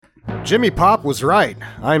Jimmy Pop was right.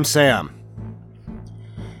 I'm Sam.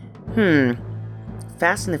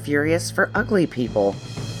 Fast and the Furious for ugly people.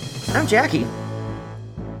 I'm Jackie.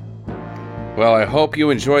 Well, I hope you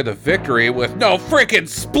enjoy the victory with no frickin'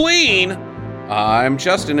 spleen! I'm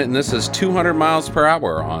Justin, and this is 200 miles per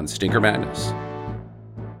hour on Stinker Madness.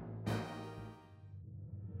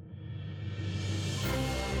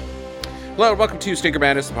 Hello, and welcome to Stinker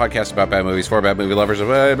Madness, the podcast about bad movies for bad movie lovers.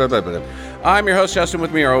 Blah, blah, blah, blah. I'm your host, Justin.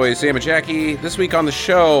 With me are always Sam and Jackie. This week on the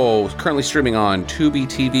show, currently streaming on Tubi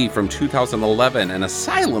TV from 2011, an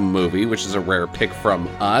Asylum movie, which is a rare pick from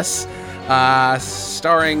us,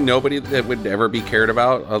 starring nobody that would ever be cared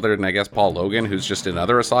about, other than, I guess, Paul Logan, who's just in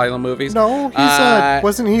other Asylum movies. No, he's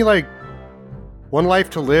wasn't he like One Life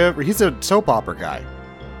to Live? He's a soap opera guy.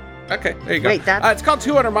 Okay, there you go. Wait, it's called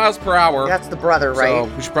 200 miles per hour. That's the brother, right?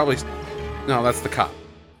 So we should probably... No, that's the cop.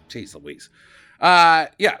 Jeez Louise.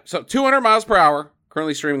 So 200 miles per hour,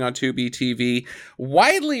 currently streaming on Tubi TV,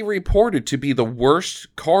 widely reported to be the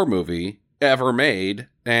worst car movie ever made,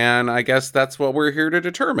 and I guess that's what we're here to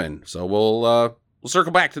determine. So we'll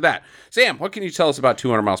circle back to that. Sam, what can you tell us about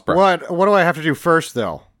 200 miles per hour? What do I have to do first,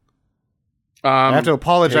 though? I have to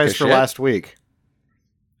apologize for last week.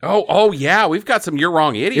 Oh yeah, we've got some You're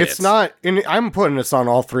Wrong Idiots. It's not, I'm putting this on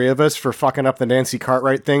all three of us for fucking up the Nancy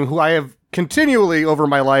Cartwright thing, who I have continually over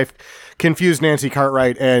my life confused Nancy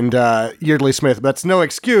Cartwright and Yeardley Smith. That's no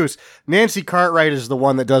excuse. Nancy Cartwright is the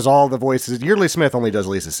one that does all the voices. Yeardley Smith only does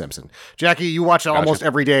Lisa Simpson. Jackie, you watch it almost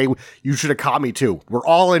every day. You should have caught me too. We're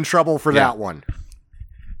all in trouble for that one.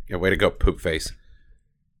 Yeah, way to go, poop face.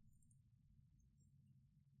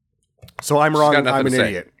 So I'm wrong. I'm an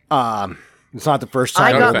idiot. It's not the first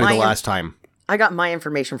time, it'll be the last time. I got my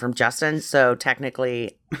information from Justin, so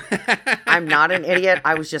technically I'm not an idiot.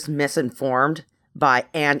 I was just misinformed by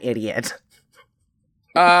an idiot.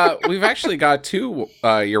 We've actually got two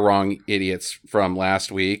You're Wrong Idiots from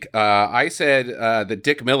last week. I said that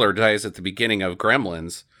Dick Miller dies at the beginning of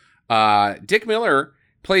Gremlins. Dick Miller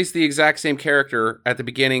plays the exact same character at the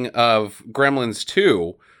beginning of Gremlins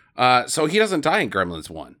 2, so he doesn't die in Gremlins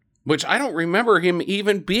 1. Which I don't remember him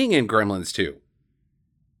even being in Gremlins 2.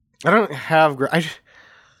 I don't have... I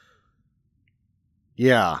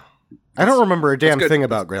don't remember a damn thing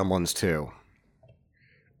about Gremlins 2.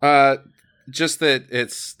 Just that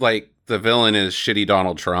it's like the villain is shitty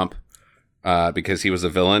Donald Trump because he was a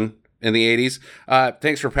villain in the 80s.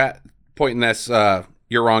 Thanks for pointing this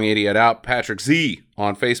You're Wrong Idiot out, Patrick Z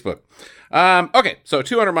on Facebook. Okay, so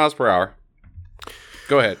 200 miles per hour.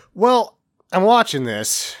 Go ahead. Well, I'm watching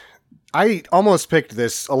this. I almost picked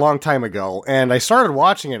this a long time ago, and I started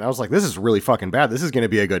watching it, and I was like, this is really fucking bad. This is going to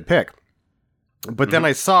be a good pick. But then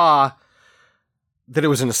I saw that it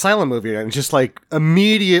was an Asylum movie, and it just, like,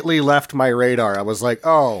 immediately left my radar. I was like,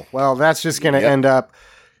 oh, well, that's just going to end up,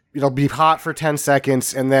 it'll be hot for 10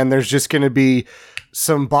 seconds, and then there's just going to be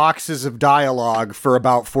some boxes of dialogue for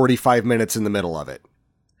about 45 minutes in the middle of it.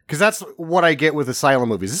 Because that's what I get with Asylum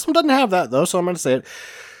movies. This one doesn't have that, though, so I'm going to say it.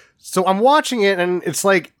 So I'm watching it, and it's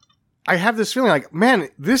like, I have this feeling like, man,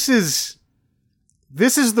 this is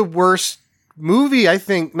the worst movie, I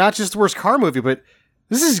think, not just the worst car movie, but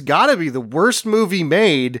this has got to be the worst movie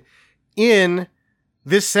made in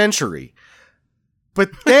this century. But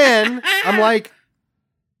then I'm like,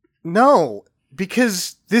 no,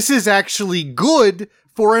 because this is actually good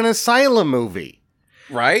for an Asylum movie.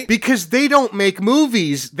 Right? Because they don't make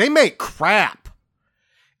movies, they make crap.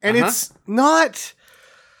 And it's not...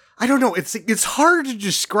 I don't know. It's hard to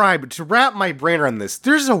describe, to wrap my brain around this.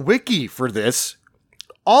 There's a wiki for this.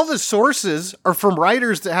 All the sources are from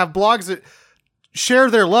writers that have blogs that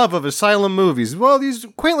share their love of Asylum movies. Well, these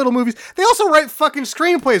quaint little movies. They also write fucking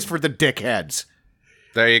screenplays for the dickheads.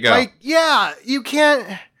 There you go. Like, yeah, you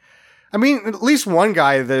can't... I mean, at least one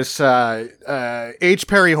guy, this H.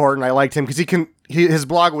 Perry Horton, I liked him because his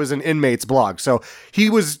blog was an inmate's blog. So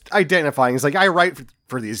he was identifying. He's like, I write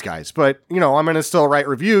for these guys, but I'm going to still write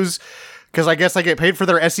reviews because I guess I get paid for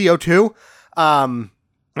their SEO too.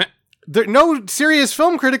 No serious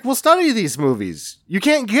film critic will study these movies. You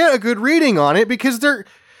can't get a good reading on it because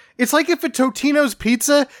it's like if a Totino's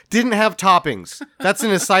pizza didn't have toppings. That's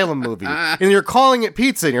an Asylum movie. And you're calling it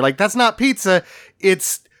pizza and you're like, that's not pizza.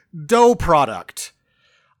 It's dough product.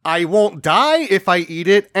 I won't die if I eat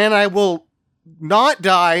it, and I will not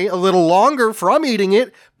die a little longer from eating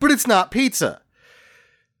it, but it's not pizza.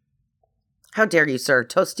 How dare you, sir?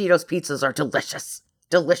 Tostitos pizzas are delicious.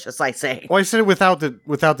 Delicious, I say. Well, I said it without the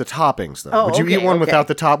toppings, though. Would you eat one without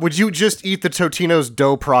the top? Would you just eat the Totino's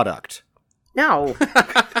dough product? No.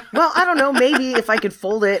 Well, I don't know. Maybe if I could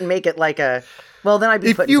fold it and make it like a Well, then I'd be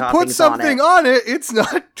if putting you toppings put something on it, it's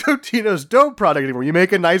not Totino's dough product anymore. You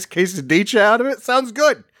make a nice quesadilla out of it. Sounds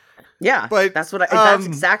good. Yeah, but that's that's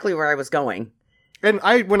exactly where I was going. And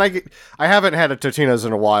I haven't had a Totino's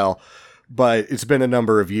in a while, but it's been a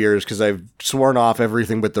number of years because I've sworn off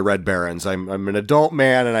everything but the Red Barons. I'm an adult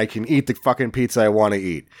man and I can eat the fucking pizza I want to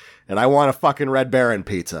eat. And I want a fucking Red Baron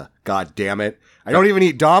pizza. God damn it. I don't even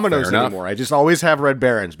eat Domino's anymore. I just always have Red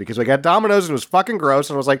Barons because I got Domino's and it was fucking gross.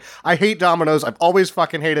 And I was like, I hate Domino's. I've always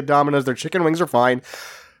fucking hated Domino's. Their chicken wings are fine.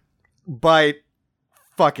 But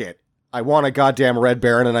fuck it. I want a goddamn Red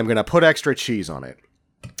Baron and I'm going to put extra cheese on it.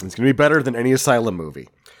 It's going to be better than any Asylum movie.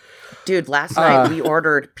 Dude, last night we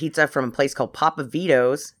ordered pizza from a place called Papa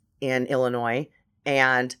Vito's in Illinois.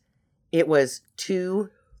 And it was 2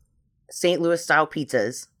 St. Louis style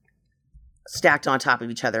pizzas stacked on top of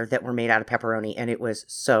each other that were made out of pepperoni, and it was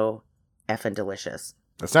so effing delicious.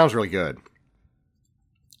 That sounds really good.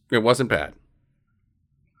 It wasn't bad.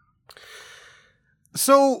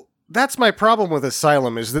 So that's my problem with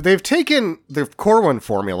Asylum is that they've taken the Corwin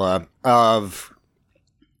formula of,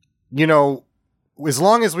 you know, as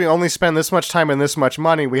long as we only spend this much time and this much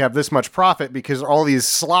money, we have this much profit because all these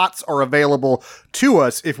slots are available to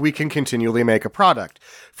us if we can continually make a product.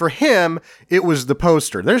 For him, it was the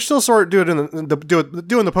poster. They're still sort of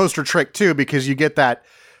doing the poster trick too because you get that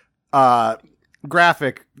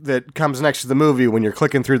graphic that comes next to the movie when you're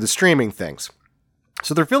clicking through the streaming things.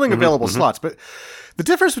 So they're filling available slots. But the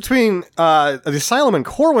difference between the Asylum and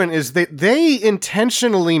Corwin is that they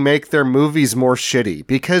intentionally make their movies more shitty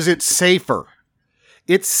because it's safer.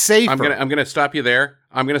 It's safer. I'm gonna stop you there.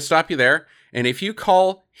 And if you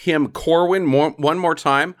call him Corwin one more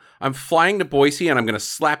time, I'm flying to Boise and I'm gonna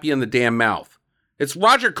slap you in the damn mouth. It's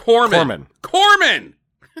Roger Corman. Corman.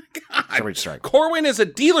 God. Sorry. Corwin is a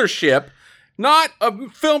dealership, not a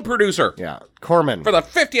film producer. Yeah, Corman. For the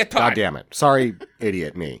 50th time. God damn it. Sorry,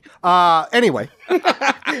 idiot me. Anyway.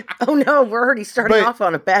 Oh no, we're already starting off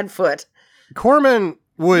on a bad foot. Corman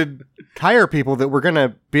would hire people that were going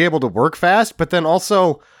to be able to work fast, but then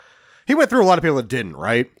also he went through a lot of people that didn't,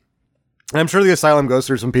 right? And I'm sure the Asylum goes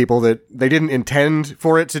through some people that they didn't intend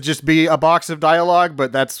for it to just be a box of dialogue,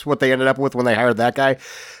 but that's what they ended up with when they hired that guy.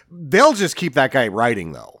 They'll just keep that guy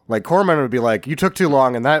writing, though. Like, Corman would be like, you took too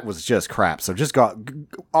long, and that was just crap, so just got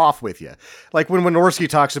off with you. Like, when Wynorski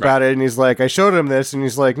talks about it, and he's like, I showed him this, and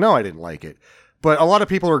he's like, no, I didn't like it. But a lot of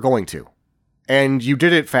people are going to. And you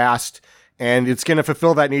did it fast, and it's going to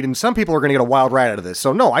fulfill that need, and some people are going to get a wild ride out of this.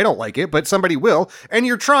 So, no, I don't like it, but somebody will, and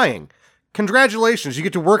you're trying. Congratulations, you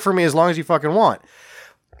get to work for me as long as you fucking want.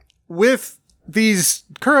 With these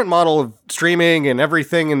current model of streaming and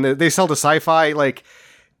everything, and they sell to sci-fi, like,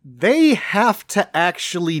 they have to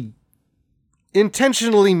actually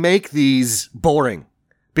intentionally make these boring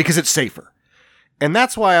because it's safer. And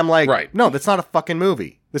that's why I'm like, no, that's not a fucking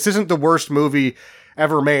movie. This isn't the worst movie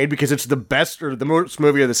ever made because it's the best or the worst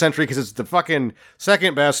movie of the century because it's the fucking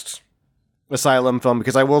second best Asylum film.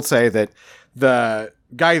 Because I will say that the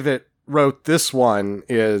guy that wrote this one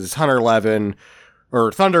is Thunder Levin,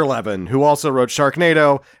 who also wrote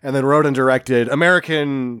Sharknado and then wrote and directed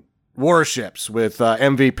American Warships with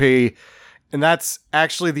MVP. And that's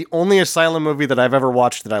actually the only Asylum movie that I've ever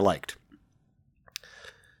watched that I liked.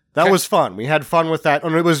 That was fun. We had fun with that.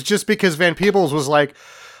 And it was just because Van Peebles was like,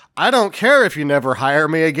 I don't care if you never hire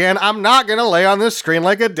me again. I'm not going to lay on this screen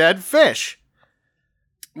like a dead fish.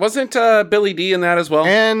 Wasn't Billy D in that as well?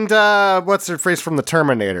 And what's her face from The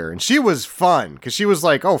Terminator? And she was fun because she was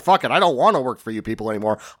like, oh, fuck it. I don't want to work for you people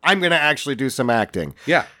anymore. I'm going to actually do some acting.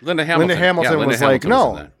 Yeah, Linda Hamilton. Was like,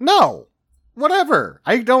 no, whatever.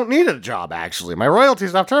 I don't need a job, actually. My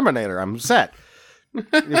royalties off Terminator. I'm set.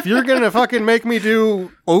 If you're going to fucking make me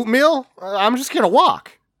do oatmeal, I'm just going to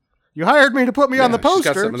walk. You hired me to put me on the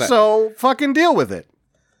poster, so fucking deal with it.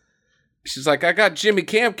 She's like, I got Jimmy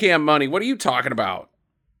Cam money. What are you talking about?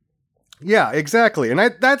 Yeah, exactly. And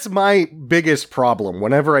that's my biggest problem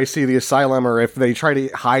whenever I see the Asylum, or if they try to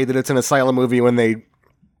hide that it's an Asylum movie when they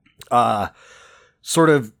sort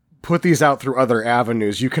of put these out through other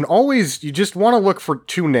avenues. You just want to look for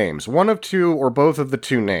 2 names, one of 2 or both of the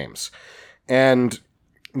 2 names. And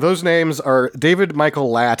those names are David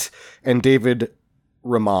Michael Latt and David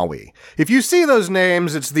Ramawi. If you see those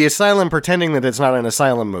names, it's the Asylum pretending that it's not an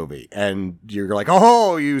Asylum movie. And you're like,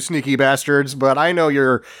 oh, you sneaky bastards, but I know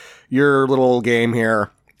your little game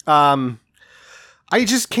here. I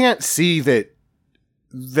just can't see that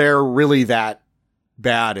they're really that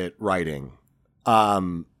bad at writing.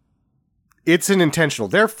 It's an intentional.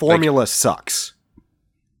 Their formula sucks.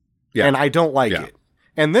 Yeah. And I don't like it.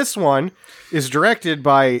 And this one is directed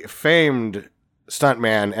by famed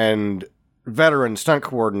stuntman and veteran stunt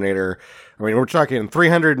coordinator. I mean, we're talking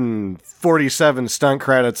 347 stunt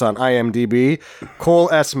credits on IMDb.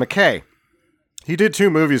 Cole S. McKay. He did 2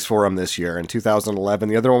 movies for him this year in 2011.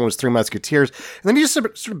 The other one was Three Musketeers. And then he just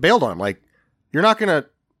sort of bailed on him. Like, you're not going to...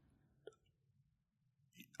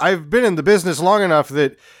 I've been in the business long enough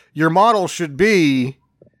that your model should be,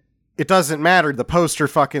 it doesn't matter. The poster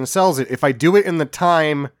fucking sells it. If I do it in the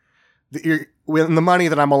time that you're, with the money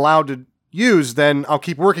that I'm allowed to use, then I'll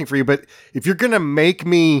keep working for you. But if you're going to make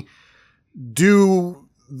me do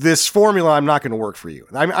this formula, I'm not going to work for you.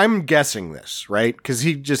 I'm guessing this, right? Because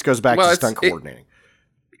he just goes back to stunt coordinating.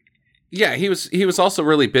 Yeah, he was also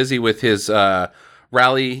really busy with his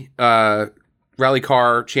rally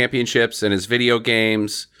car championships and his video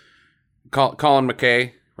games. Colin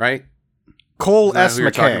McKay, right? Cole S. Who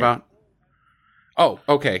you're McKay. Talking about? Oh,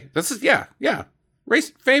 okay. This is yeah.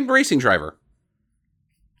 Famed racing driver.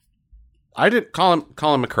 I did Colin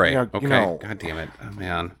McRae. Yeah, okay. God damn it. Oh,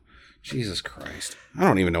 man. Jesus Christ. I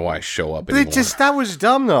don't even know why I show up anymore. That was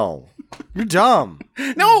dumb, though. You're dumb.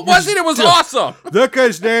 No, it wasn't. It was awesome. That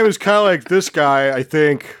guy's name is kind of like this guy, I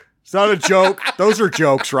think. It's not a joke. Those are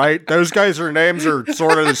jokes, right? Those guys' names are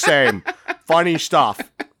sort of the same. Funny stuff.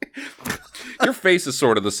 Your face is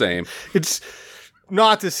sort of the same. It's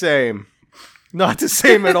not the same. Not the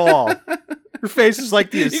same at all. Your face is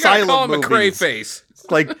like the Asylum Colin movies. McRae face.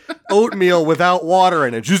 It's like oatmeal without water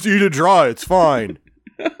in it. Just eat it dry. It's fine.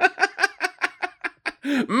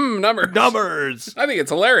 Numbers. I think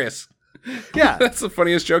it's hilarious. Yeah. That's the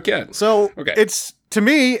funniest joke yet. So okay. It's, to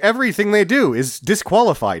me, everything they do is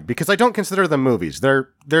disqualified because I don't consider them movies.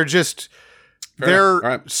 They're just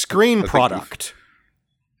screen product.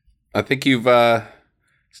 I think you've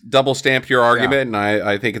double stamped your argument, and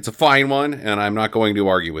I think it's a fine one, and I'm not going to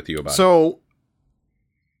argue with you about it. So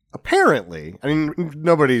apparently, I mean,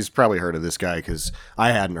 nobody's probably heard of this guy because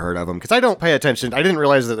I hadn't heard of him because I don't pay attention. I didn't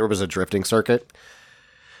realize that there was a drifting circuit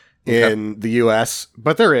in the U.S.,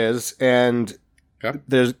 but there is, and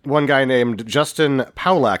there's one guy named Justin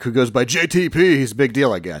Pawlak who goes by JTP. He's a big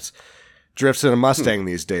deal, I guess. Drifts in a Mustang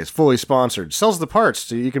these days, fully sponsored. Sells the parts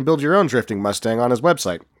so you can build your own drifting Mustang on his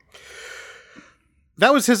website.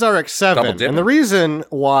 That was his RX-7, and the reason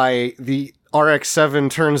why the RX-7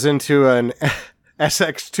 turns into an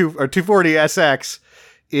SX2 or 240 SX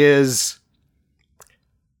is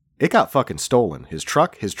it got fucking stolen. His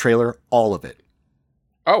truck, his trailer, all of it.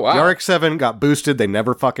 Oh, wow. The RX-7 got boosted. They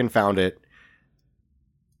never fucking found it.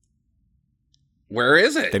 Where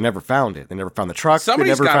is it? They never found it. They never found the truck.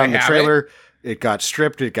 Somebody's they never found the trailer. It got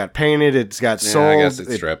stripped. It got painted. It got sold. I guess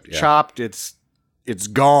it's stripped. Yeah. Chopped. It's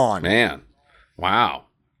gone. Man. Wow.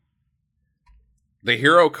 The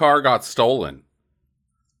hero car got stolen.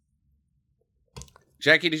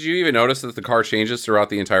 Jackie, did you even notice that the car changes throughout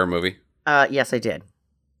the entire movie? Yes, I did.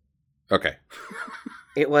 Okay.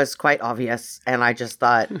 It was quite obvious, and I just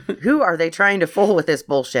thought, who are they trying to fool with this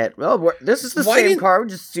bullshit? Well, this is the same car, we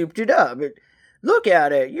just souped it up. Look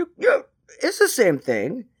at it. You, it's the same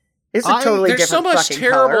thing. It's a totally different fucking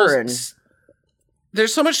color. And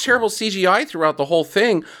there's so much terrible CGI throughout the whole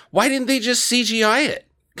thing. Why didn't they just CGI it?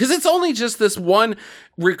 Because it's only just this one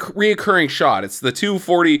reoccurring shot. It's the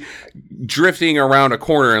 240 drifting around a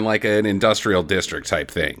corner in like an industrial district type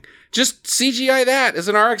thing. Just CGI that as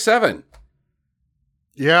an RX-7.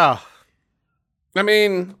 Yeah. I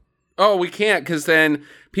mean, we can't because then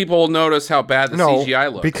people will notice how bad the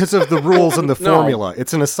CGI looks. Because of the rules and the formula.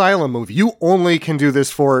 It's an Asylum movie. You only can do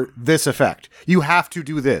this for this effect. You have to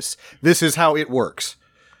do this. This is how it works.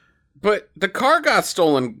 But the car got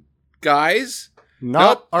stolen, guys.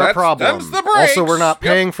 Not our problem. Them's the brakes. Also, we're not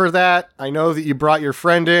paying for that. I know that you brought your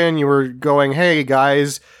friend in. You were going, hey,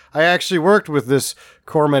 guys, I actually worked with this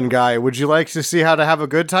Corman guy. Would you like to see how to have a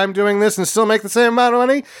good time doing this and still make the same amount of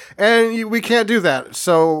money? And we can't do that.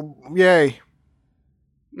 So, yay.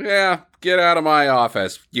 Yeah, get out of my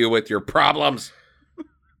office, you with your problems.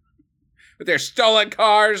 With their stolen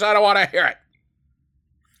cars, I don't want to hear it.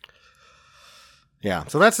 Yeah,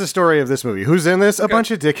 so that's the story of this movie. Who's in this? A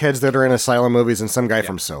bunch of dickheads that are in Asylum movies and some guy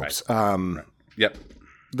from Soaps. Right. Yep.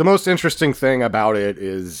 The most interesting thing about it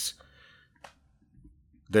is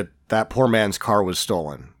that poor man's car was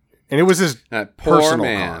stolen. And it was his personal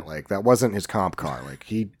car. Like, that wasn't his comp car. Like,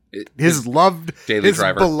 his beloved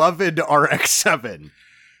RX-7.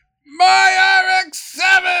 My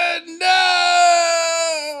RX-7,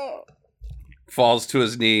 no! Falls to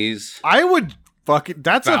his knees. I would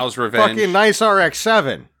that's Vows a revenge. fucking nice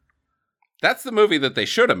RX-7. That's the movie that they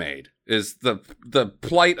should have made, is the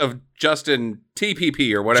plight of Justin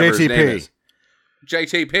TPP or whatever his name is.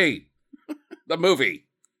 JTP. The movie.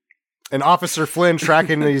 and Officer Flynn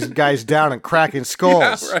tracking these guys down and cracking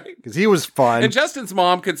skulls. Yeah, right. Because he was fun. And Justin's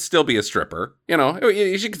mom could still be a stripper. You know,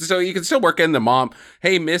 you can still work in the mom,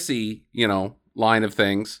 hey, Missy, you know, line of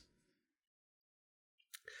things.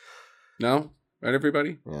 No? Right,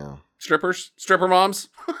 everybody? Yeah. Strippers? Stripper moms?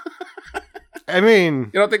 I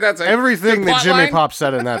mean, you don't think that's everything that Jimmy line? Pop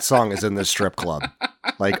said in that song is in this strip club.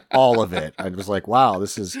 Like, all of it. I was like, wow,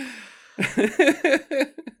 this is...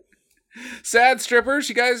 Sad strippers,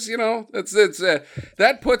 you guys, you know,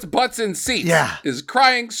 that puts butts in seats. Yeah. Is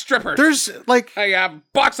crying strippers. There's, like...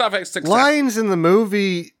 box office success. Lines in the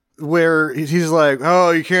movie where he's like,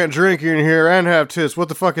 oh, you can't drink in here and have tits. What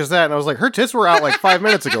the fuck is that? And I was like, her tits were out like 5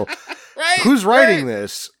 minutes ago. Right, who's writing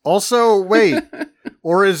this? Also, wait,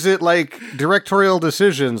 or is it like directorial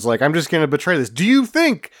decisions? Like, I'm just going to betray this. Do you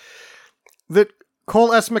think that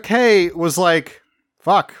Cole S. McKay was like,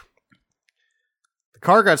 fuck, the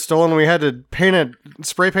car got stolen and we had to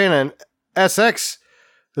spray paint an SX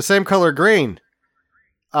the same color green?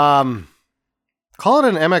 Call it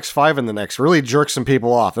an MX-5 in the next. Really jerk some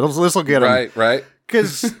people off. This will get them. Right.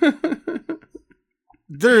 Because...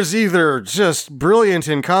 there's either just brilliant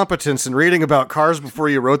incompetence in reading about cars before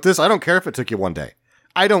you wrote this. I don't care if it took you one day.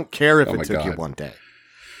 I don't care if it took you one day.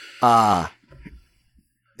 And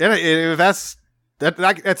that's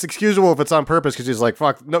excusable if it's on purpose, because he's like,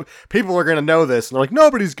 fuck, no, people are going to know this. And they're like,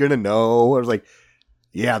 nobody's going to know. I was like,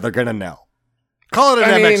 yeah, they're going to know. Call it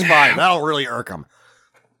an MX-5. That'll really irk them.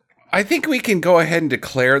 I think we can go ahead and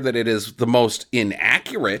declare that it is the most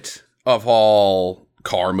inaccurate of all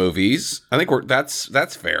car movies. I think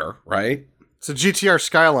that's fair, right? It's a GTR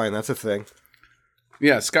Skyline. That's a thing.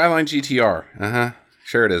 Yeah, Skyline GTR.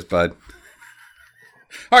 Sure it is, bud.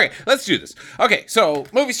 Okay, let's do this. Okay, so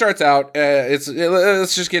movie starts out.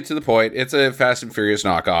 Let's just get to the point. It's a Fast and Furious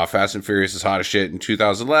knockoff. Fast and Furious is hot as shit in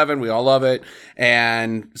 2011. We all love it.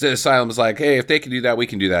 And Asylum is like, hey, if they can do that, we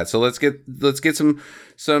can do that. So let's get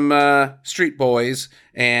some street boys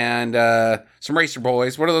and some racer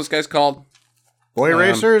boys. What are those guys called? Boy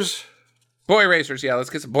racers? Boy racers, yeah. Let's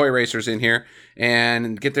get some boy racers in here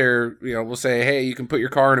and get their, we'll say, hey, you can put your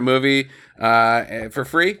car in a movie for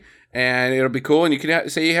free and it'll be cool. And you can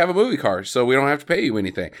say you have a movie car so we don't have to pay you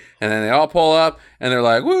anything. And then they all pull up and they're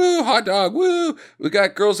like, woo, hot dog, woo. We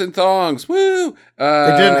got girls in thongs, woo.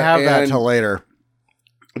 They didn't have that till later.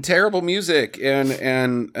 Terrible music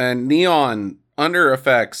and neon under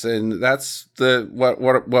effects. And that's what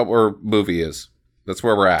our movie is. That's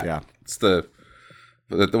where we're at. Yeah. It's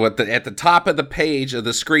at the top of the page of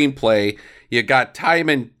the screenplay, you got time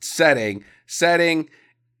and setting. Setting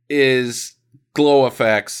is glow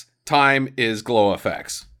effects. Time is glow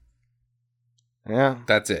effects. Yeah.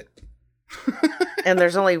 That's it. And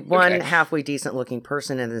there's only one halfway decent looking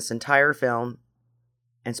person in this entire film.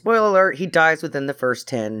 And spoiler alert, he dies within the first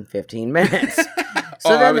 10, 15 minutes.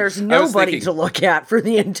 So there's nobody to look at for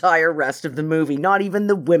the entire rest of the movie. Not even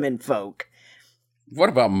the women folk. What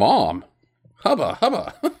about Mom?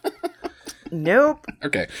 Hubba. Nope.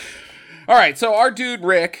 Okay. All right. So our dude,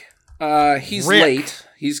 Rick, he's late.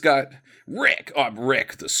 He's got Rick. Oh, I'm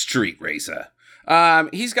Rick, the street racer.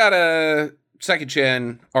 He's got a second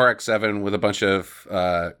gen RX-7 with a bunch of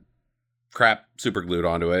crap super glued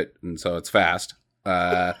onto it. And so it's fast.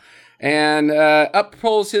 And up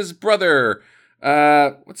pulls his brother.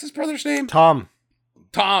 What's his brother's name? Tommy.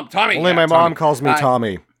 Only my mom calls me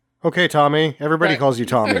Tommy. Okay, Tommy. Everybody calls you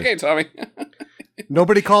Tommy. Okay, Tommy.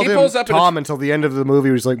 Nobody called him Tom until the end of the movie.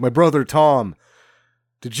 He was like, my brother Tom.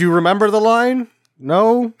 Did you remember the line?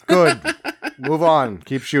 No? Good. Move on.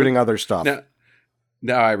 Keep shooting other stuff.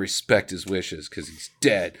 Now I respect his wishes because he's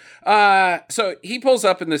dead. So he pulls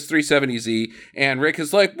up in this 370Z, and Rick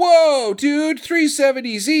is like, whoa, dude,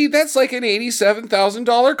 370Z, that's like an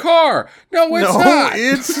 $87,000 car. No, it's not.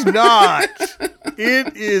 It's not.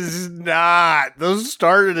 It is not. Those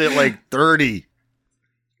started at like 30.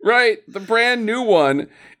 Right. The brand new one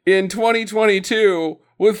in 2022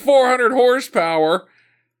 with 400 horsepower.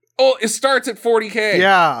 Oh, it starts at 40K.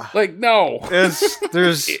 Yeah. Like, no.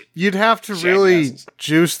 You'd have to really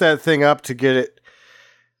juice that thing up to get it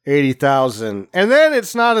 80,000. And then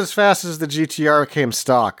it's not as fast as the GTR came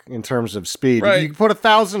stock in terms of speed. Right. You can put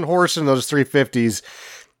 1,000 horse in those 350s,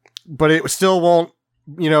 but it still won't,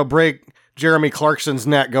 break Jeremy Clarkson's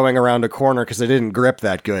neck going around a corner because it didn't grip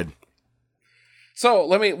that good. So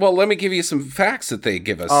let me give you some facts that they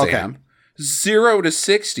give us, okay. Sam. 0 to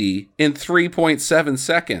 60 in 3.7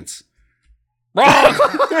 seconds. Wrong!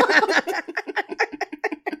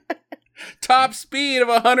 Top speed of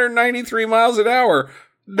 193 miles an hour.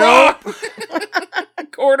 Nope.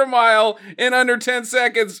 Quarter mile in under 10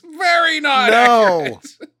 seconds. Very not accurate.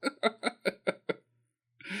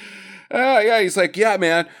 Yeah, he's like, yeah,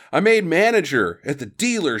 man, I made manager at the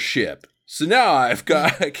dealership. So now I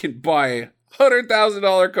can buy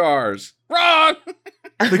 $100,000 cars. Wrong!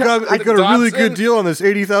 They got a really good deal on this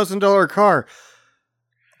 $80,000 car.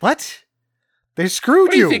 What? They screwed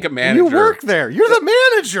What do you think a manager? You work there. You're the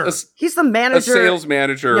manager. He's the manager. A sales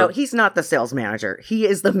manager. No, he's not the sales manager. He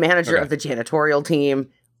is the manager of the janitorial team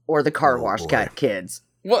or the car wash kids.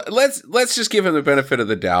 Well, let's just give him the benefit of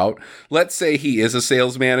the doubt. Let's say he is a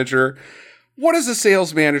sales manager. What does a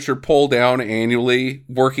sales manager pull down annually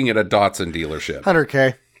working at a Datsun dealership?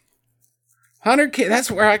 $100K. $100K. That's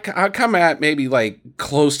where I come at maybe like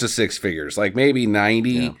close to six figures, like maybe 90.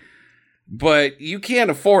 Yeah. But you can't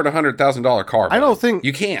afford a $100,000 car. I don't think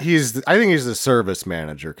you can't. I think he's the service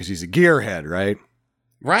manager because he's a gearhead, right?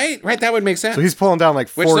 Right. That would make sense. So he's pulling down like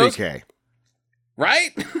 $40K.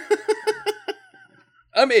 Right.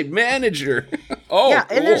 I'm a manager. Oh, yeah,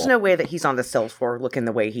 cool. And there's no way that he's on the sales floor looking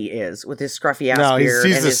the way he is with his scruffy ass beard.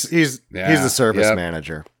 He's the service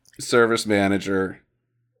manager. Service manager.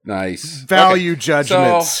 Nice. Value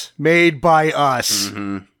judgments made by us.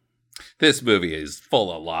 Mm-hmm. This movie is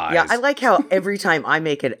full of lies. Yeah, I like how every time I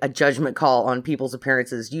make a judgment call on people's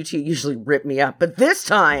appearances, you two usually rip me up. But this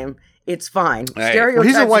time, it's fine. Hey. Well,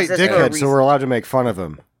 he's a white dickhead, so we're allowed to make fun of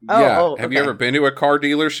him. Have you ever been to a car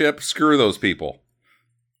dealership? Screw those people.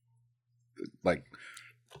 Like,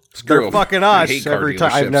 screw They're fucking us every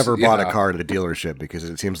time. I've never bought a car at a dealership because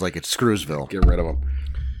it seems like it's Screwsville. Get rid of them.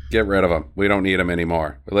 Get rid of them. We don't need them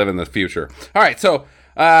anymore. We live in the future. All right, so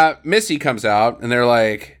Missy comes out, and they're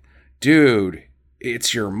like, dude,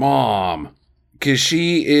 it's your mom. Because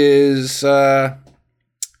she is,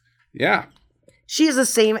 She is the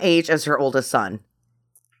same age as her oldest son.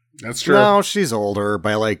 That's true. No, she's older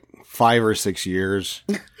by like 5 or 6 years.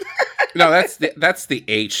 No, that's the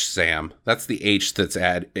H, Sam. That's the H that's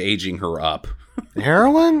aging her up.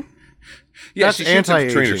 Heroin? Yeah, that's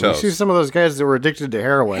anti-aging. She's some of those guys that were addicted to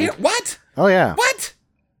heroin. What? Oh, yeah. What?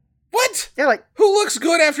 They're like, who looks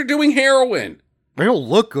good after doing heroin? They don't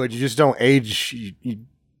look good. You just don't age. You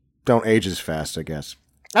don't age as fast, I guess.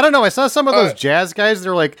 I don't know. I saw some of those jazz guys.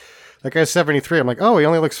 They're like, that guy's 73. I'm like, oh, he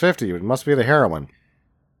only looks 50. It must be the heroin.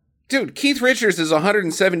 Dude, Keith Richards is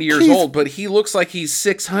 170 years old, but he looks like he's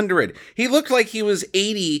 600. He looked like he was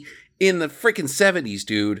 80 in the freaking 70s,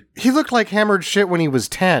 dude. He looked like hammered shit when he was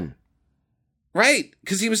 10. Right,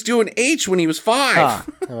 because he was doing H when he was 5. How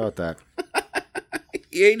about that?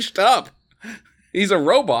 He aged up. He's a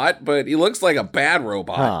robot, but he looks like a bad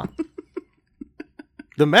robot.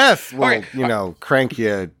 The meth will, crank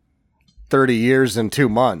you 30 years and 2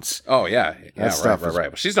 months. Oh, yeah. Right.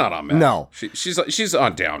 Well, she's not on meth. No. She's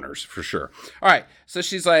on downers, for sure. All right, so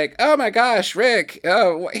she's like, oh, my gosh, Rick,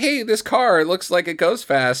 hey, this car looks like it goes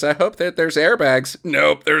fast. I hope that there's airbags.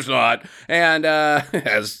 Nope, there's not. And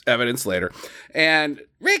as evidence later. And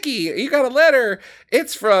Ricky, you got a letter.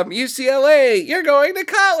 It's from UCLA. You're going to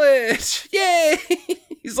college. Yay.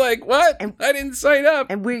 He's like, what? I didn't sign up.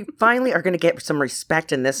 And we finally are going to get some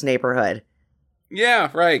respect in this neighborhood.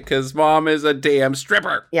 Yeah, right, because mom is a damn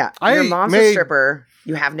stripper. Yeah, your mom's a stripper.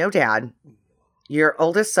 You have no dad. Your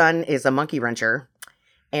oldest son is a monkey wrencher.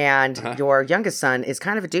 And your youngest son is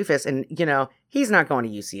kind of a doofus. And, he's not going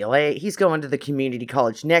to UCLA. He's going to the community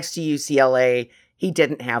college next to UCLA. He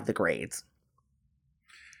didn't have the grades.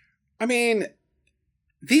 I mean,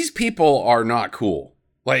 these people are not cool.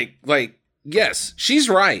 Like, yes, she's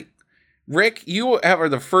right. Rick, you are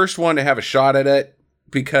the first one to have a shot at it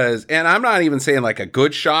because, and I'm not even saying like a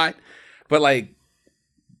good shot, but like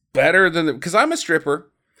better than because I'm a stripper.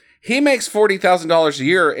 He makes $40,000 a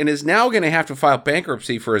year and is now going to have to file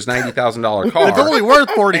bankruptcy for his $90,000 car. It's only worth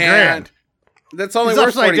 $40,000. That's only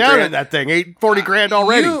worth $40,000 down in that thing. $40,000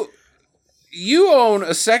 already. You own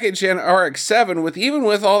a second-gen RX-7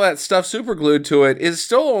 with all that stuff super glued to it is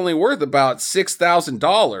still only worth about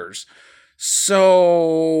 $6,000. So,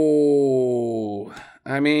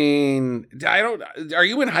 I mean, are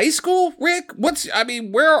you in high school, Rick?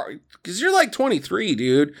 Because you're like 23,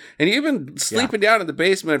 dude, and you've been sleeping down in the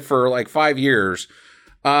basement for like 5 years.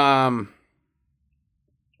 Yeah.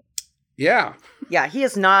 Yeah, he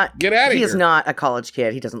is not. Get out of here. He is not a college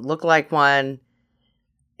kid. He doesn't look like one.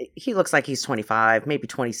 He looks like he's 25, maybe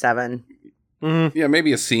 27. Mm-hmm. Yeah,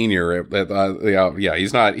 maybe a senior.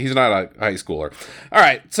 He's not a high schooler. All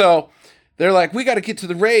right, so they're like, we got to get to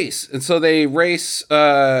the race, and so they race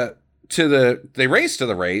to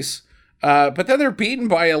the race. But then they're beaten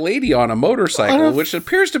by a lady on a motorcycle, which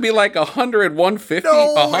appears to be like a Honda 150.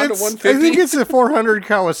 No, a Honda 150. I think it's a 400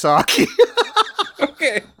 Kawasaki.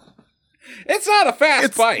 Okay, it's not a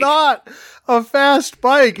fast bike. It's not a fast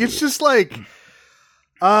bike. It's just like,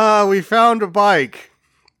 we found a bike.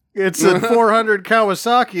 It's a 400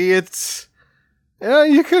 Kawasaki. It's, yeah,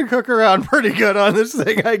 you can cook around pretty good on this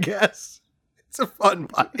thing, I guess. It's a fun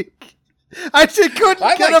bike. I just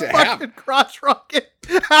couldn't get a fucking crotch rocket.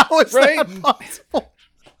 How is that possible?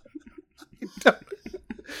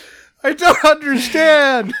 I don't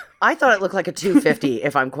understand. I thought it looked like a 250,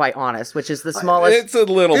 if I'm quite honest, which is the smallest. It's a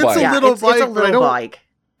little bike. It's a little bike.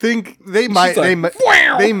 Think they might.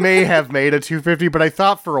 They may have made a 250, but I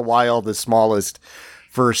thought for a while the smallest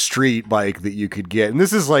for a street bike that you could get, and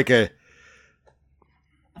this is like a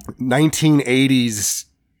 1980s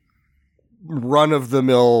run of the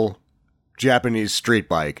mill Japanese street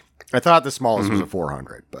bike. I thought the smallest was a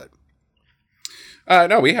 400, but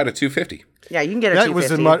no, we had a 250. Yeah, you can get a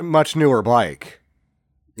 250. That was a much newer bike.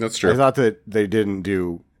 That's true. I thought that they didn't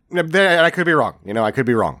do. I could be wrong. I could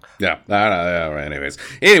be wrong. Yeah.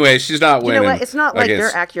 Anyways, she's not winning. You know what? It's not like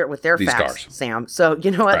they're accurate with their facts, cars. Sam. So,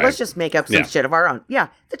 you know what? Right. Let's just make up some shit of our own. Yeah,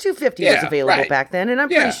 the 250 was available back then, and I'm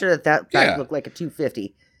pretty sure that bike looked like a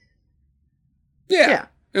 250. Yeah.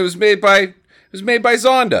 It was made by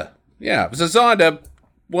Zonda. Yeah, it was a Zonda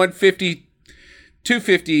 150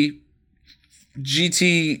 250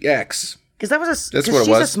 GTX. Because she's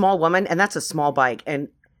a small woman, and that's a small bike, and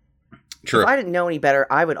true. If I didn't know any better,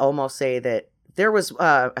 I would almost say that there was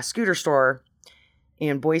a scooter store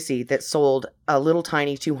in Boise that sold a little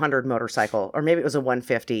tiny 200 motorcycle, or maybe it was a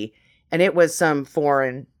 150, and it was some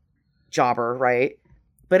foreign jobber, right?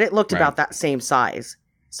 But it looked about that same size.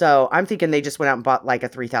 So I'm thinking they just went out and bought like a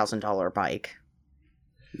 $3,000 bike.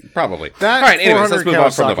 Probably. All right, anyways, let's move on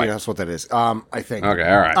from the bike. That's what that is. I think. Okay,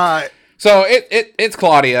 all right. So it's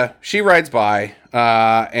Claudia. She rides by,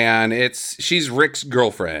 and she's Rick's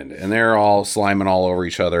girlfriend, and they're all sliming all over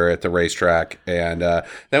each other at the racetrack. And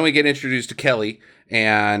then we get introduced to Kelly,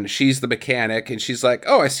 and she's the mechanic, and she's like,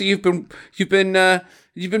 "Oh, I see you've been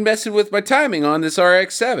messing with my timing on this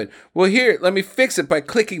RX-7. Well, here, let me fix it by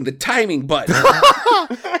clicking the timing button."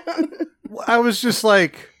 I was just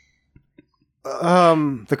like,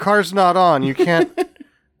 the car's not on. You can't.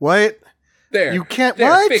 What? There. You can't.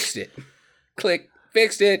 There, what? Fixed it. Click.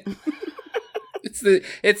 Fixed it.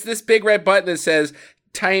 It's this big red button that says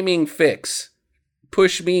timing fix.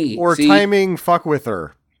 Push me. Or timing fuck with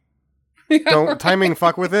her. Don't timing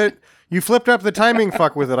fuck with it. You flipped up the timing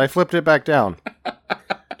fuck with it. I flipped it back down.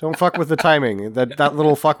 Don't fuck with the timing. That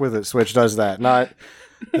little fuck with it switch does that. Not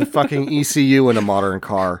the fucking ECU in a modern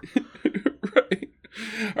car. Right.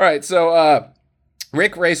 All right. So,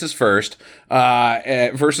 Rick races first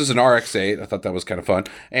versus an RX-8. I thought that was kind of fun.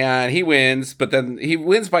 And he wins, but then he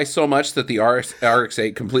wins by so much that the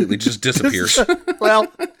RX-8 completely just disappears. Well,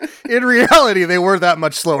 in reality, they were that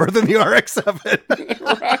much slower than the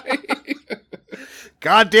RX-7. Right.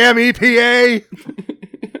 Goddamn EPA!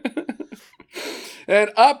 And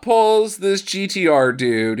up pulls this GTR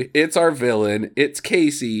dude. It's our villain. It's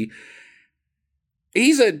Casey.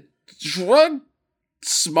 He's a drug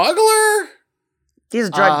smuggler? He's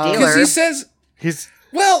a drug dealer. Because he says,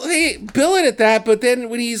 they bill it at that, but then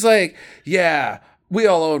when he's like, yeah, we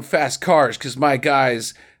all own fast cars because my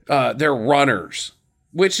guys, they're runners,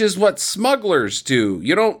 which is what smugglers do.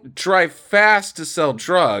 You don't drive fast to sell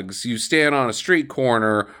drugs. You stand on a street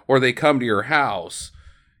corner or they come to your house.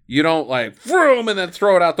 You don't like, vroom, and then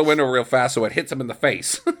throw it out the window real fast so it hits them in the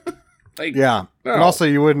face. Yeah. No. And also,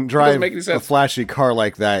 you wouldn't drive a flashy car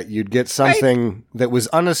like that. You'd get something that was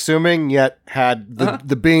unassuming yet had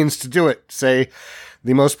the beans to do it. Say,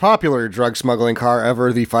 the most popular drug smuggling car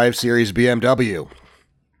ever, the 5 Series BMW.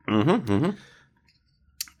 All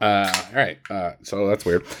right. So that's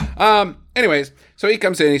weird. Anyways, so he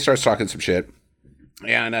comes in, he starts talking some shit,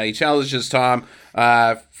 and he challenges Tom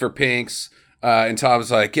for pinks. And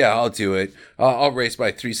Tom's like, yeah, I'll do it. I'll race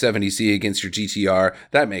my 370Z against your GTR.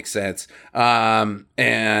 That makes sense.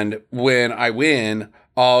 And when I win,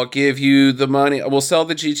 I'll give you the money. We'll sell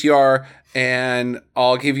the GTR and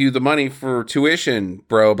I'll give you the money for tuition,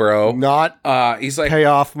 bro. Not he's like, pay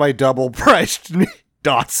off my double-priced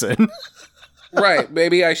Datsun. Right.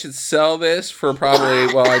 Maybe I should sell this for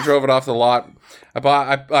probably, I drove it off the lot.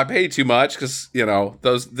 I paid too much because,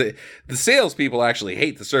 the salespeople actually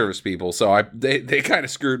hate the service people. So they kind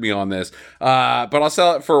of screwed me on this. But I'll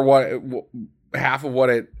sell it for half of what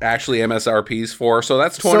it actually MSRP's for. So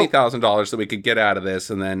that's $20,000 that we could get out of this.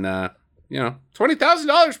 And then,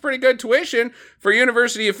 $20,000 pretty good tuition for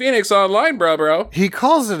University of Phoenix online, bro. He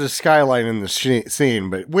calls it a Skyline in the scene,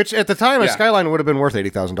 but which at the time a Skyline would have been worth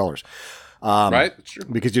 $80,000. Right, that's true.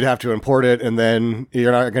 Because you'd have to import it, and then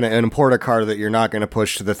you're not going to import a car that you're not going to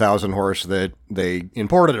push to the 1,000 horse that they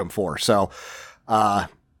imported them for. So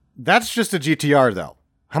that's just a GTR, though.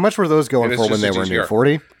 How much were those going for when they were new?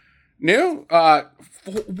 40? New?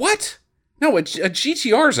 What? No, a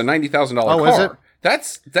GTR is a $90,000 car. Is it?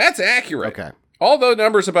 That's accurate. Okay. All the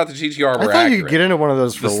numbers about the GTR were accurate. I thought you could get into one of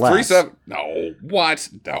those for less. No. What?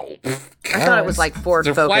 No. I thought it was like Ford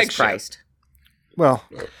Focus priced. Well,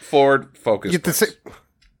 Ford Focus.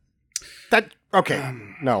 Okay.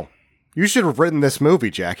 No. You should have written this movie,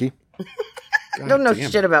 Jackie. I don't know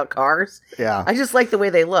shit about cars. Yeah. I just like the way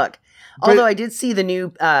they look. Although I did see the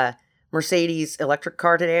new Mercedes electric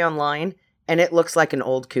car today online, and it looks like an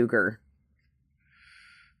old Cougar.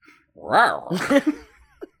 Rawr.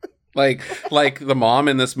 like the mom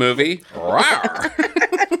in this movie. Rawr.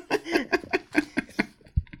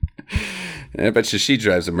 I bet you she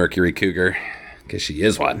drives a Mercury Cougar because she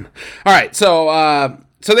is one. All right, so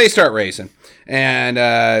they start racing, and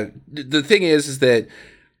the thing is that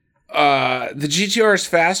the GTR is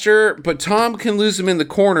faster, but Tom can lose him in the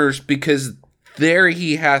corners because there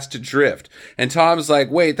he has to drift. And Tom's like,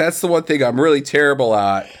 wait, that's the one thing I'm really terrible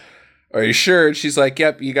at. Are you sure? And she's like,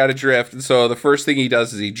 yep, you got to drift. And so the first thing he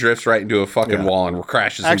does is he drifts right into a fucking wall and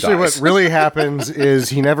crashes and dies. Actually, what really happens is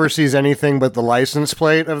he never sees anything but the license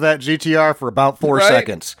plate of that GTR for about 4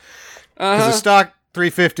 seconds. Because the stock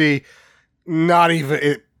 350,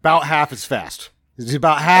 about half as fast. It's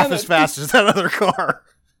about half as fast as that other car.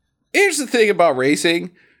 Here's the thing about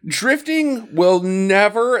racing. Drifting will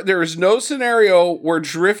never, there is no scenario where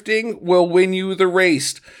drifting will win you the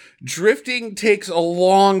race. Drifting takes a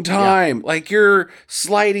long time. Yeah. Like you're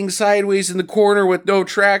sliding sideways in the corner with no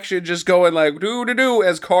traction, just going like doo-doo-doo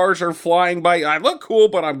as cars are flying by. I look cool,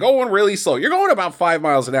 but I'm going really slow. You're going about 5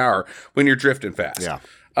 miles an hour when you're drifting fast.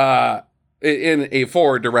 Yeah. In a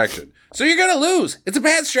forward direction. So you're going to lose. It's a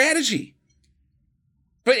bad strategy.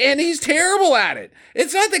 And he's terrible at it.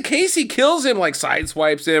 It's not the case he kills him, like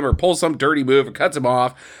sideswipes him or pulls some dirty move and cuts him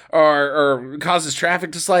off or causes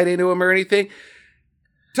traffic to slide into him or anything.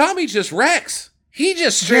 Tommy just wrecks. He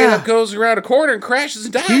just straight up goes around a corner and crashes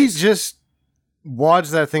and dies. He just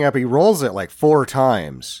wads that thing up. He rolls it like 4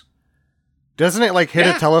 times. Doesn't it like hit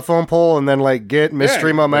a telephone pole and then like get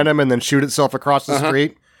mystery momentum and then shoot itself across the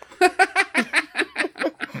street?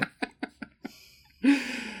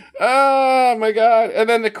 Oh my God. And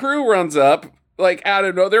then the crew runs up like out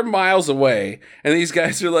of nowhere. They're miles away. And these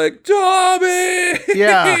guys are like, Tommy!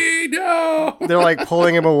 Yeah. No! They're like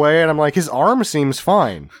pulling him away. And I'm like, his arm seems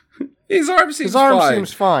fine. His arm seems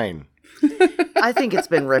fine. I think it's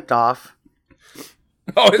been ripped off.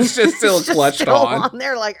 Oh, it's just still clutched on.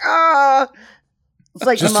 They're like, ah. It's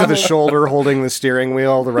like just to the shoulder holding the steering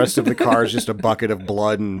wheel. The rest of the car is just a bucket of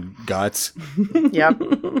blood and guts. Yep.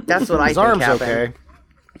 That's what I think happened. His arm's okay.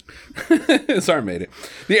 His arm made it.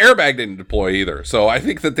 The airbag didn't deploy either, so I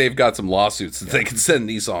think that they've got some lawsuits that they can send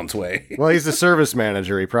Nissan's way. Well, he's the service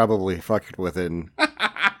manager. He probably fucked with it and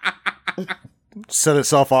set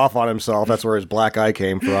itself off on himself. That's where his black eye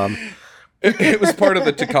came from. It was part of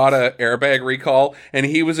the Takata airbag recall, and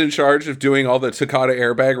he was in charge of doing all the Takata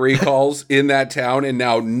airbag recalls in that town, and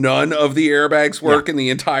now none of the airbags work in the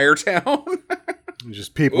entire town.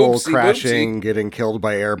 Just people crashing, getting killed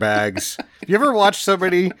by airbags. Have you ever watched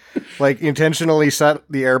somebody like intentionally set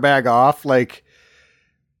the airbag off? Like,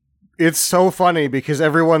 it's so funny because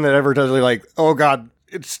everyone that ever does it, like, oh God,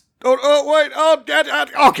 dead.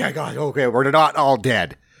 Okay, God, okay, we're not all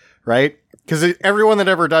dead, right? Because everyone that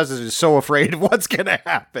ever does it is so afraid of what's going to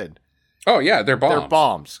happen. Oh yeah, they're bombs. They're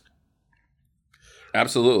bombs.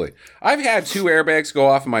 Absolutely. I've had 2 airbags go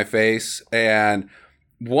off in my face, and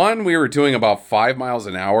one, we were doing about 5 miles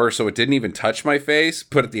an hour, so it didn't even touch my face,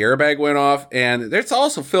 but the airbag went off, and it's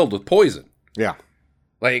also filled with poison. Yeah.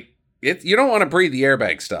 Like, you don't want to breathe the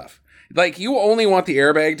airbag stuff. Like, you only want the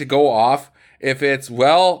airbag to go off if it's,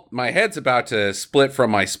 well, my head's about to split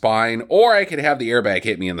from my spine, or I could have the airbag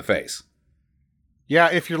hit me in the face.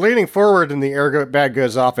 Yeah, if you're leaning forward and the airbag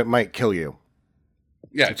goes off, it might kill you.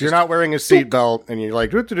 Yeah. If you're not wearing a seatbelt and you're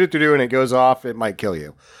like, do-do-do-do-do, and it goes off, it might kill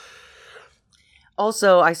you.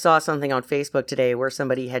 Also, I saw something on Facebook today where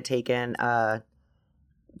somebody had taken, like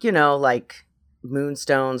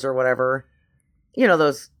moonstones or whatever,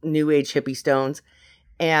 those new age hippie stones,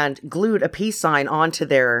 and glued a peace sign onto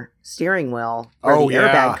their steering wheel where the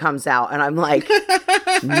airbag comes out. And I'm like,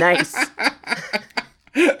 nice.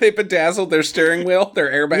 They bedazzled their steering wheel,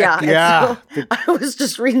 their airbag. Yeah. So I was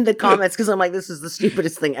just reading the comments because I'm like, this is the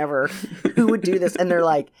stupidest thing ever. Who would do this? And they're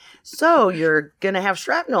like, so you're going to have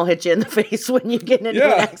shrapnel hit you in the face when you get into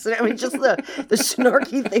an accident. I mean, just the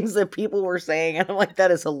snarky things that people were saying. And I'm like,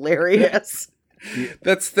 that is hilarious.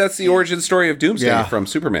 That's the origin story of Doomsday from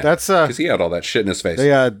Superman. That's because he had all that shit in his face.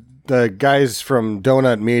 the guys from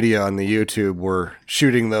Donut Media on the YouTube were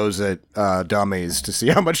shooting those at dummies to see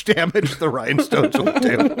how much damage the rhinestones will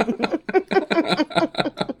do.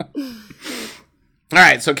 All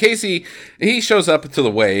right, so Casey, he shows up to the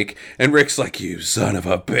wake, and Rick's like, you son of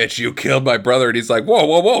a bitch, you killed my brother. And he's like,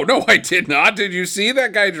 whoa, no, I did not. Did you see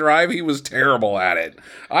that guy drive? He was terrible at it.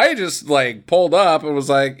 I just, pulled up and was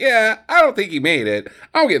like, yeah, I don't think he made it.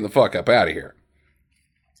 I'm getting the fuck up out of here.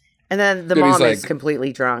 And then the mom is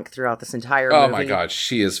completely drunk throughout this entire movie. Oh my God,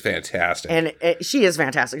 she is fantastic. And she is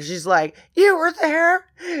fantastic. She's like, you were there?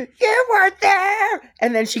 You weren't there!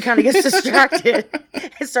 And then she kind of gets distracted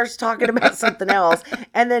and starts talking about something else.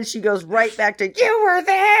 And then she goes right back to, you were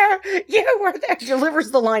there! You were there!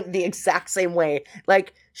 Delivers the line the exact same way.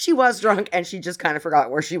 Like, she was drunk and she just kind of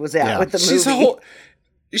forgot where she was at with the movie.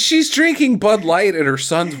 She's drinking Bud Light at her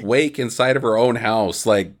son's wake inside of her own house.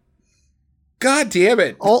 Like, God damn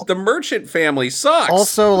it. The merchant family sucks.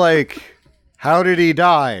 Also, how did he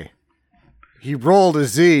die? He rolled a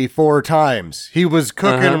Z 4 times. He was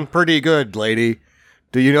cooking pretty good, lady.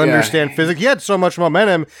 Do you understand physics? He had so much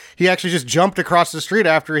momentum, he actually just jumped across the street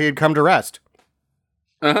after he had come to rest.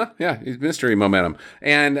 Yeah, he's mystery momentum.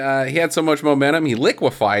 And he had so much momentum, he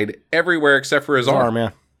liquefied everywhere except for his arm.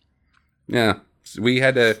 Yeah. Yeah. So we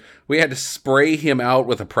had to spray him out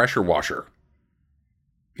with a pressure washer.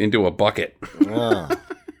 Into a bucket.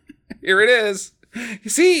 Here it is.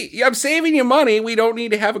 See, I'm saving you money. We don't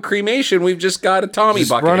need to have a cremation. We've just got a Tommy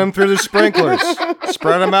bucket. Run them through the sprinklers.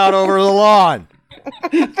 Spread them out over the lawn.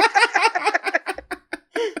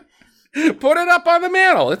 Put it up on the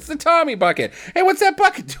mantle. It's the Tommy bucket. Hey, what's that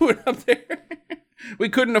bucket doing up there? We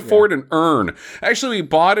couldn't afford an urn. Actually, we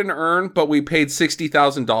bought an urn, but we paid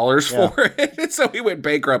 $60,000 for it. So we went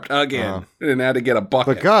bankrupt again and had to get a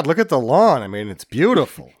bucket. But God, look at the lawn. I mean, it's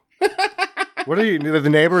beautiful. What are you? The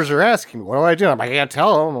neighbors are asking, what do I do? I can't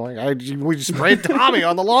tell them. We just sprayed Tommy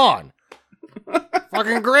on the lawn.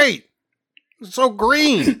 Fucking great. It's so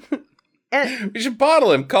green. And, we should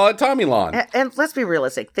bottle him. Call it Tommy Lawn. And let's be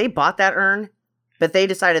realistic. They bought that urn, but they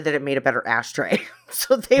decided that it made a better ashtray.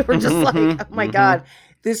 So they were just like, oh my God,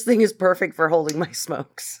 this thing is perfect for holding my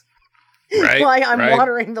smokes. Right. Why I'm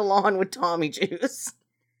watering the lawn with Tommy juice.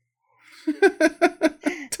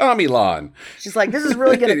 Tommy Lawn. She's like, this is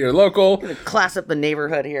really going Your local. to class up the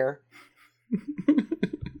neighborhood here.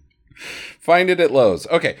 Find it at Lowe's.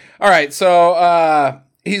 Okay. All right. So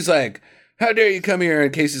he's like, how dare you come here?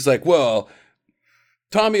 And Casey's like, well,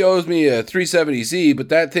 Tommy owes me a 370Z, but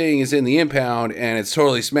that thing is in the impound and it's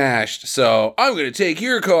totally smashed. So I'm going to take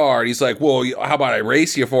your car. And he's like, well, how about I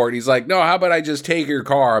race you for it? And he's like, no, how about I just take your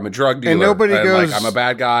car? I'm a drug dealer. And nobody goes, I'm a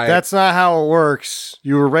bad guy. That's not how it works.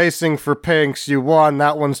 You were racing for pinks. You won.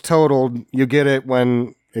 That one's totaled. You get it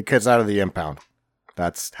when it gets out of the impound.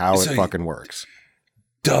 That's how it fucking works.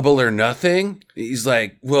 Double or nothing? He's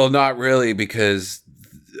like, well, not really, because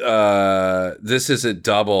this isn't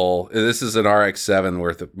double. This is an RX-7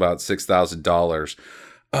 worth about $6,000.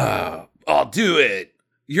 I'll do it.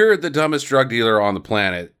 You're the dumbest drug dealer on the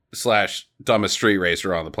planet / dumbest street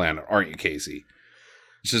racer on the planet, aren't you, Casey?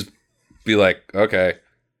 Just be like, okay.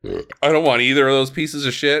 I don't want either of those pieces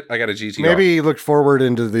of shit. I got a GTR. Maybe he looked forward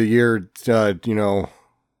into the year,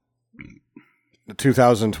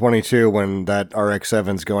 2022 when that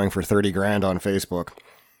RX-7's going for $30,000 on Facebook.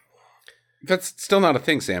 That's still not a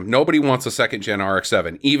thing, Sam. Nobody wants a second-gen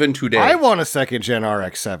RX-7, even today. I want a second-gen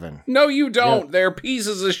RX-7. No, you don't. Yeah. They're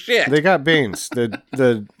pieces of shit. They got beans. The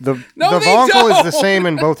Vonkel is the same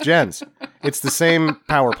in both gens. It's the same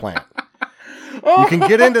power plant. You can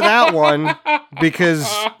get into that one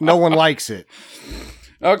because no one likes it.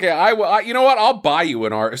 Okay, I will. You know what? I'll buy you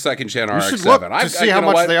a second-gen RX-7. You should look to see how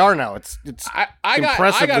much they are now. It's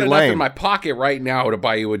impressively got enough lame. in my pocket right now to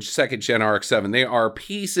buy you a second-gen RX-7. They are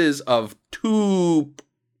pieces of tube.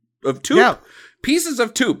 Yeah. Pieces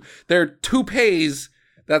of tube. They're toupees.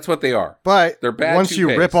 That's what they are. But they're bad once toupees.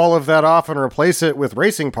 You rip all of that off and replace it with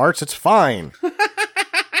racing parts, it's fine.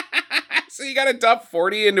 So you got to dump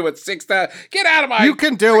 40 into a 6,000. Get out of my... You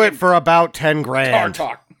can do it for about $10,000. Car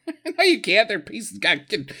talk. No, you can't. They're pieces.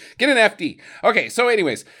 Get an FD. Okay, so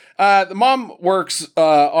anyways, the mom works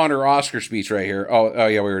on her Oscar speech right here. Oh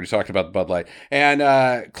yeah, we already talked about the Bud Light.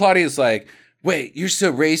 And Claudia's like, wait, you're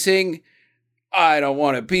still racing? I don't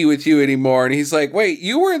want to be with you anymore. And he's like, wait,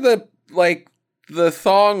 you were the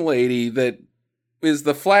thong lady that is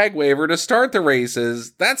the flag waver to start the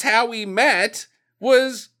races. That's how we met,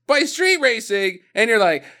 was by street racing. And you're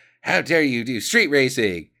like, how dare you do street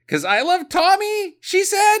racing? Because I love Tommy, she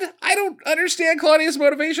said. I don't understand Claudia's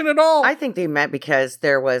motivation at all. I think they met because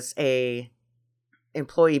there was a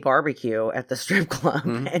employee barbecue at the strip club,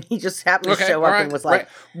 and he just happened to show up and was like,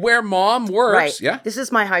 where mom works. Right. Yeah. This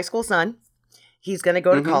is my high school son. He's going to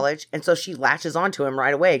go to college. And so she latches onto him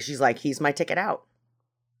right away. She's like, he's my ticket out.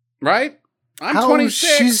 Right? I'm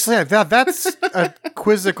 26. That's a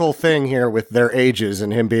quizzical thing here with their ages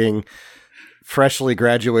and him being freshly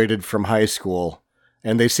graduated from high school.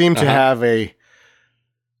 And they seem to have a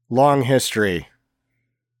long history.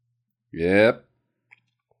 Yep.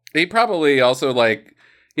 He probably also, like,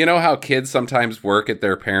 you know how kids sometimes work at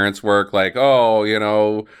their parents' work? Like, oh, you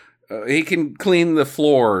know, he can clean the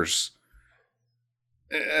floors.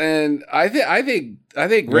 And I think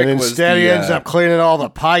Rick was instead he ends up cleaning all the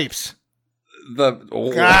pipes. You're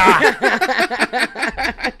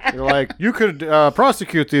like, you could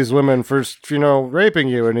prosecute these women for, raping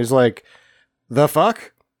you. And he's like, the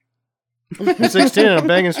fuck? I'm 16 and I'm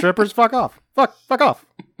banging strippers? Fuck off. Fuck off.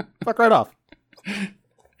 Fuck right off.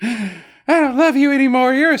 I don't love you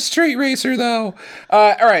anymore. You're a street racer, though.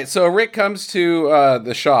 All right, so Rick comes to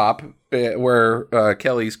the shop where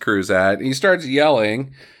Kelly's crew's at, and he starts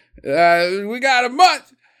yelling, we got a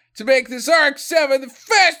month to make this RX-7 the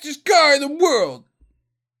fastest car in the world.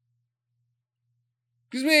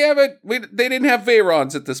 Because they didn't have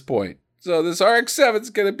Veyrons at this point. So this RX-7 is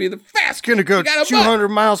going to be the fastest. It's going to go 200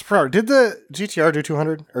 miles per hour. Did the GTR do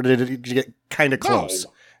 200? Or did it get kind of close?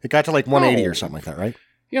 No. It got to like 180 or something like that, right?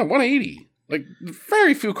 Yeah, 180. Like,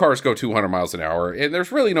 very few cars go 200 miles an hour, and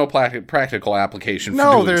there's really no practical application for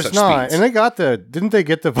doing there's such not. speeds. And didn't they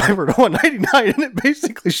get the Viper to 199, and it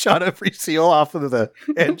basically shot every seal off of the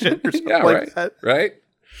engine or something like that? Right?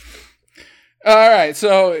 All right,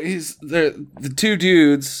 so the two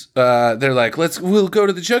dudes, they're like, we'll go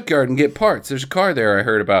to the junkyard and get parts. There's a car there I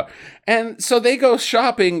heard about. And so they go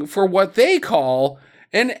shopping for what they call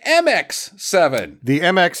an MX-7. The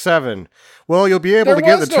MX-7. Well, you'll be able to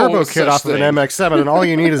get the turbo kit off of an MX-7, and all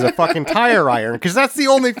you need is a fucking tire iron, because that's the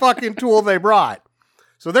only fucking tool they brought.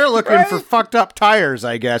 So they're looking for fucked up tires,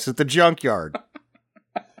 I guess, at the junkyard.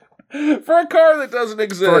 For a car that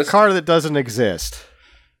doesn't exist.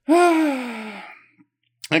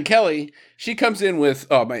 And Kelly, she comes in with,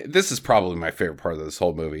 this is probably my favorite part of this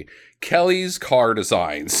whole movie. Kelly's car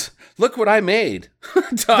designs. Look what I made.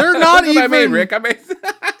 They're not even. I made, Rick.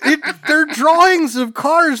 They're drawings of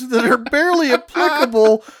cars that are barely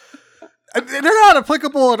applicable. They're not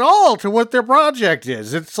applicable at all to what their project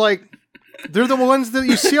is. It's like they're the ones that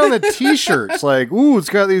you see on the T-shirts. Like, ooh, it's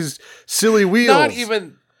got these silly wheels.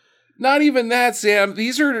 Not even that, Sam.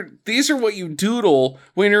 These are what you doodle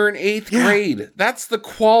when you're in 8th grade. That's the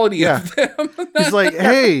quality of them. He's like,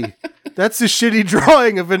 hey, that's a shitty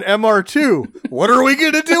drawing of an MR2. What are we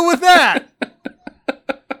going to do with that?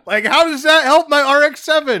 Like, how does that help my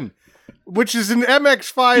RX-7? Which is an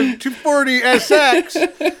MX-5 240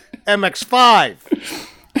 SX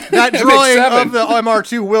MX-5. That drawing MX-7 of the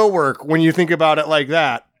MR2 will work when you think about it like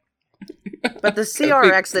that. But the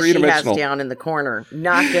CRX that she has down in the corner,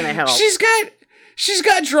 not going to help. She's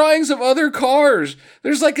got drawings of other cars.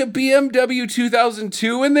 There's like a BMW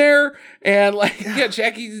 2002 in there. And like,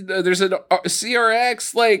 Jackie, there's a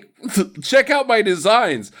CRX. Like, check out my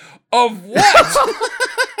designs. Of what?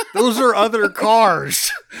 Those are other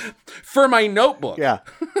cars. For my notebook. Yeah.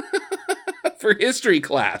 For history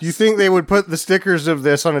class. You think they would put the stickers of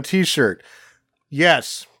this on a T-shirt?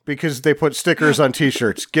 Yes, because they put stickers on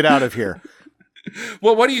T-shirts. Get out of here.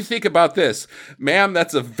 Well, what do you think about this? Ma'am,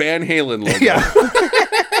 that's a Van Halen logo. Yeah.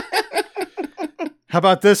 How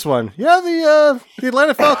about this one? Yeah, the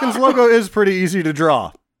Atlanta Falcons logo is pretty easy to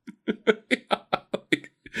draw.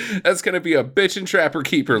 That's going to be a bitch and trapper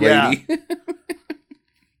keeper, lady. Yeah.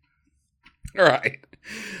 All right.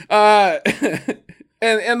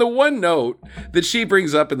 And the one note that she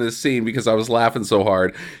brings up in this scene, because I was laughing so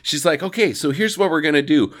hard, she's like, okay, so here's what we're going to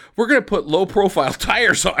do. We're going to put low-profile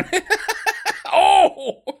tires on it.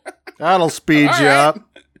 Oh! That'll speed you up.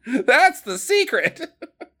 That's the secret.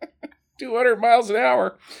 200 miles an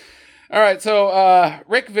hour. All right, so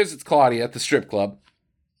Rick visits Claudia at the strip club.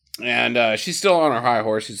 And she's still on her high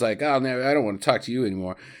horse. She's like, oh, no, I don't want to talk to you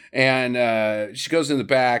anymore. And she goes in the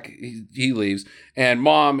back. He leaves. And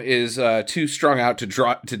Mom is too strung out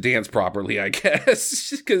to dance properly, I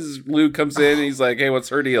guess. Because Lou comes in and he's like, hey, what's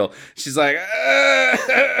her deal? She's like,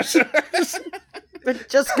 But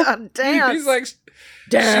just got dance. He's like,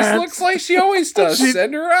 dance. She looks like she always does.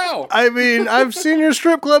 Send her out. I mean, I've seen your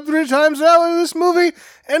strip club 3 times now in this movie,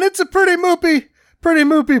 and it's a pretty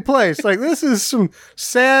moopy place. Like, this is some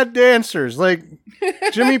sad dancers. Like,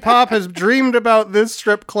 Jimmy Pop has dreamed about this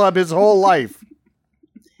strip club his whole life.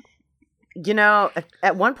 You know,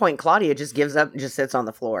 at one point, Claudia just gives up and just sits on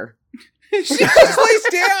the floor. She just lays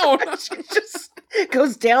down.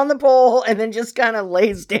 goes down the pole and then just kind of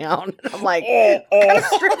lays down. I'm like, what kind of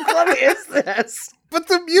strip club is this? But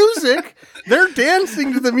the music, they're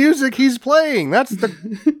dancing to the music he's playing. That's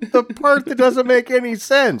the part that doesn't make any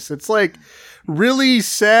sense. It's like really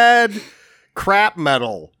sad crap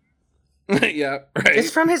metal. Yeah, right.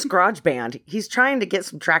 It's from his garage band. He's trying to get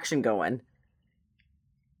some traction going.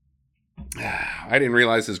 I didn't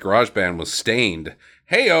realize his garage band was Stained.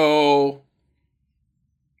 Heyo!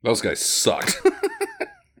 Those guys sucked.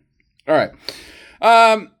 All right.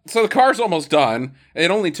 So the car's almost done. It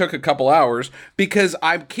only took a couple hours because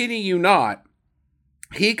I'm kidding you not.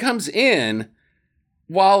 He comes in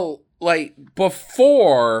while, like,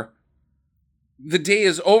 before the day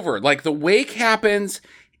is over. Like, the wake happens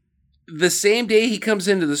the same day he comes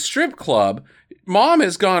into the strip club. Mom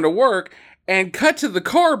has gone to work and cut to the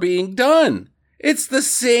car being done. It's the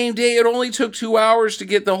same day. It only took 2 hours to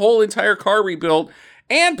get the whole entire car rebuilt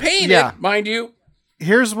and painted, mind you.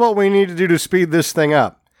 Here's what we need to do to speed this thing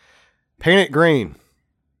up. Paint it green.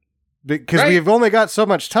 Because we've only got so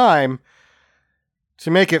much time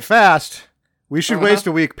to make it fast. We should waste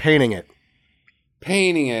a week painting it.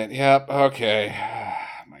 Painting it, yep, okay.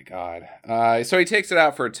 Oh, my God. So he takes it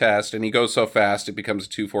out for a test, and he goes so fast it becomes a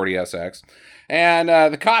 240SX. And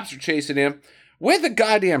the cops are chasing him with a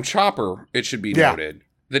goddamn chopper, it should be noted,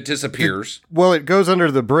 that disappears. Well, it goes under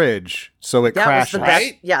the bridge, so it crashes.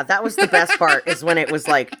 Right? Yeah, that was the best part, is when it was,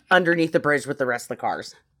 like, underneath the bridge with the rest of the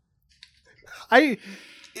cars.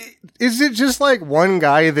 Is it just, like, one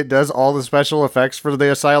guy that does all the special effects for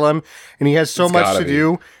the Asylum, and he has so much to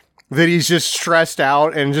do that he's just stressed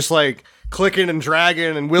out and just, like, clicking and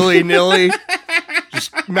dragging and willy-nilly,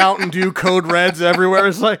 just Mountain Dew Code Reds everywhere.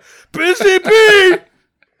 It's like, Busy Bee!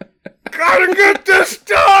 Gotta get this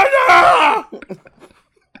done!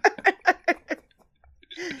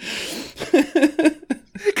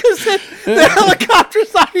 Because the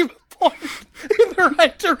helicopter's not even pointed in the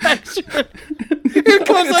right direction. It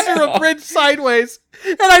goes under a bridge sideways,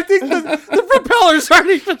 and I think the propellers aren't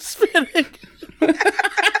even spinning.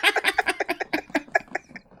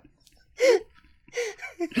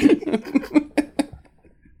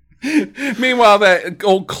 Meanwhile, that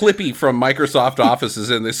old Clippy from Microsoft Office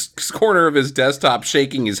is in this corner of his desktop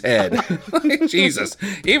shaking his head. Like, Jesus,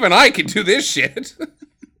 even I can do this shit.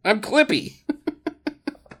 I'm Clippy.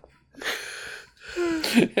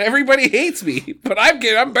 Everybody hates me, but I'm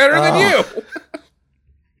better than you.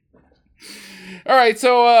 All right,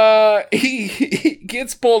 so he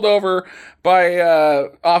gets pulled over by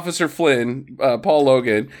Officer Flynn, Paul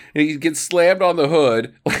Logan, and he gets slammed on the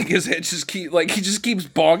hood. Like his head he just keeps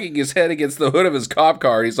bonking his head against the hood of his cop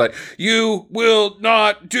car. And he's like, "You will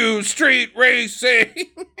not do street racing."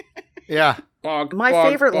 Yeah. Bonk, my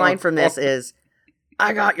favorite line from this is,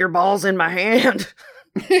 "I got your balls in my hand."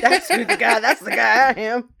 That's the guy I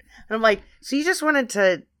am. And I'm like, so you just wanted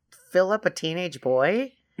to fill up a teenage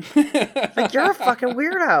boy? Like, you're a fucking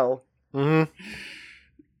weirdo. Mm-hmm.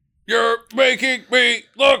 You're making me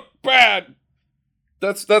look bad.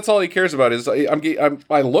 That's all he cares about is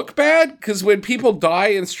I look bad because when people die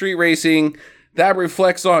in street racing, that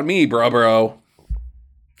reflects on me, bro.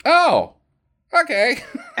 Oh, okay.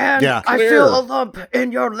 And I feel a lump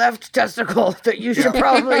in your left testicle that you should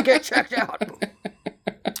probably get checked out.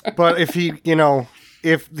 But if he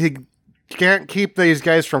can't keep these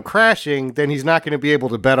guys from crashing, then he's not going to be able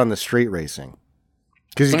to bet on the street racing.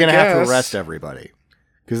 Because he's going to have to arrest everybody.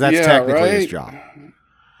 Because that's technically his job.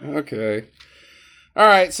 Okay. All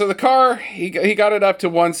right, so the car, he got it up to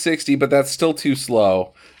 160, but that's still too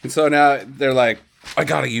slow. And so now they're like, I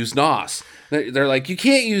got to use NOS. They're like, you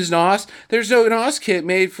can't use NOS. There's no NOS kit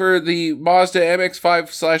made for the Mazda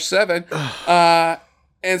MX-5/7.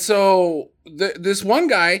 And so this one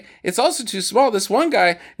guy, it's also too small. This one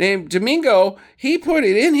guy named Domingo, he put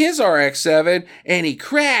it in his RX-7 and he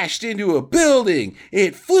crashed into a building.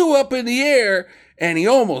 It flew up in the air and he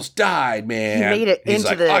almost died, man. He made it He's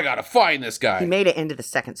into like, I gotta find this guy. He made it into the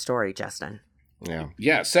second story, Justin.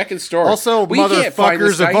 Yeah, second story. Also,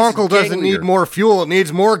 motherfuckers, if Uncle doesn't need more fuel, it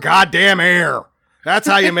needs more goddamn air. That's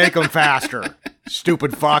how you make them faster.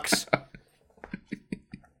 Stupid fucks.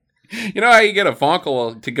 You know how you get a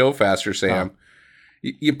Vonkel to go faster, Sam?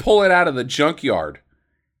 You pull it out of the junkyard.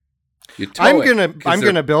 I'm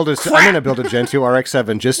gonna build a Gen 2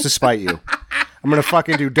 RX-7 just to spite you. I'm gonna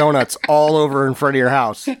fucking do donuts all over in front of your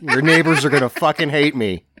house. Your neighbors are gonna fucking hate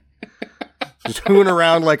me. Just hooning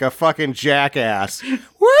around like a fucking jackass.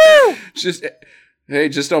 Woo! Just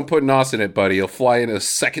don't put NOS in it, buddy. You'll fly in a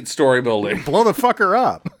second story building. Blow the fucker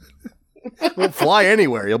up. Won't fly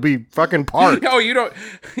anywhere. You'll be fucking parked. No, you don't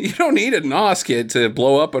need a NOS kit to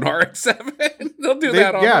blow up an RX-7. They'll do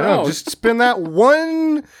that on their own. Just spin that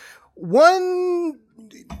one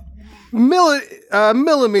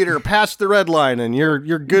millimeter past the red line, and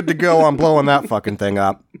you're good to go on blowing that fucking thing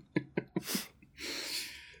up.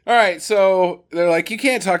 All right, so they're like, you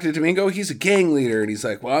can't talk to Domingo. He's a gang leader. And he's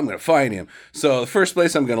like, well, I'm going to find him. So the first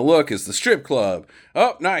place I'm going to look is the strip club.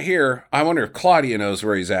 Oh, not here. I wonder if Claudia knows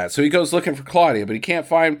where he's at. So he goes looking for Claudia, but he can't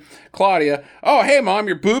find Claudia. Oh, hey, Mom,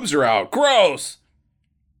 your boobs are out. Gross.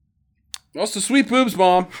 Also, sweet boobs,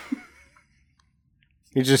 Mom.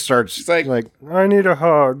 He just starts like, I need a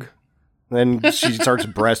hug. Then she starts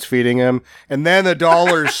breastfeeding him. And then the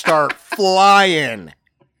dollars start flying.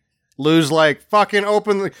 Lou's like, fucking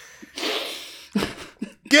open.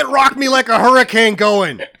 Get Rock Me Like a Hurricane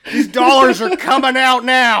going. These dollars are coming out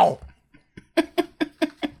now.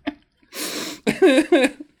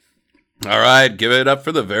 All right, give it up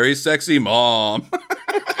for the very sexy mom.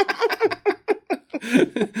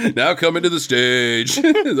 Now coming to the stage,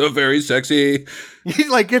 the very sexy. He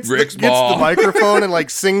like gets the microphone and like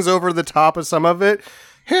sings over the top of some of it.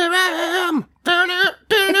 Here I am,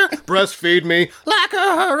 breastfeed me like a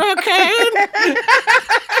hurricane.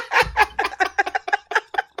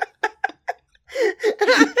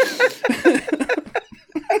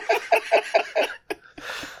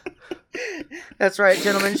 That's right,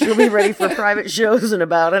 gentlemen. She'll be ready for private shows in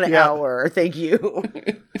about an hour. Thank you.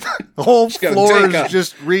 The whole floor is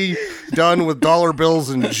just redone with dollar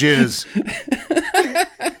bills and jizz.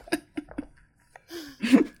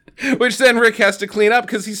 Which then Rick has to clean up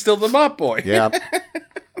because he's still the mop boy. Yeah.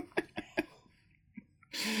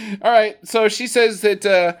 All right. So she says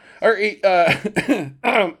that,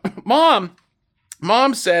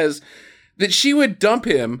 Mom says that she would dump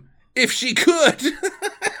him if she could.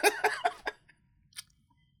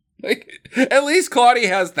 Like, at least Claudia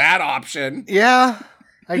has that option. Yeah,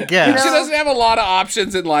 I guess. She doesn't have a lot of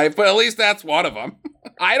options in life, but at least that's one of them.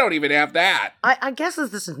 I don't even have that. I guess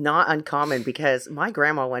this is not uncommon because my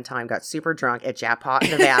grandma one time got super drunk at Jackpot,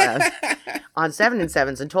 Nevada on 7 and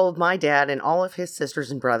 7s and told my dad and all of his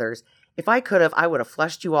sisters and brothers, if I could have, I would have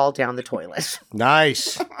flushed you all down the toilet.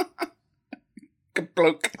 Nice.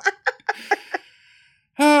 Kablook.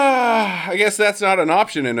 I guess that's not an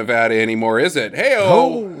option in Nevada anymore, is it?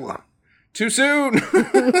 Hey-oh. Too soon.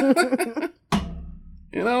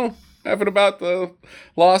 You know, having about the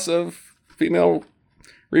loss of female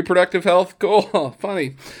reproductive health. Cool.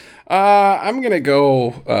 Funny. I'm going to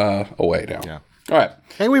go away now. Yeah. All right.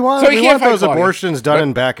 Hey, we want those abortions done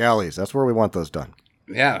in back alleys. That's where we want those done.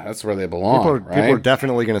 Yeah, that's where they belong. People are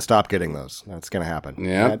definitely going to stop getting those. That's going to happen.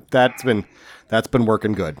 Yeah. That's been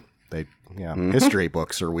working good. History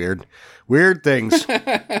books are weird. Weird things.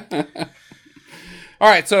 All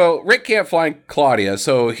right, so Rick can't find Claudia,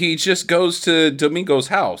 so he just goes to Domingo's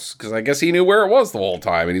house, because I guess he knew where it was the whole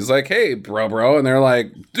time. And he's like, hey, bro. And they're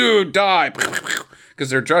like, dude, die. Because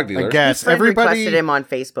they're drug dealers. I guess. Everybody requested him on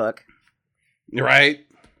Facebook. Right?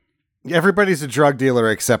 Everybody's a drug dealer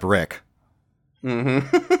except Rick.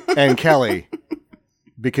 Mm-hmm. And Kelly.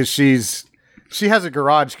 Because she has a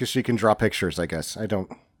garage because she can draw pictures, I guess. I don't...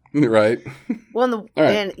 Right. Well,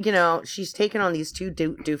 and you know, she's taken on these two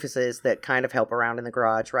doofuses that kind of help around in the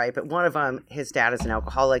garage, right? But one of them, his dad is an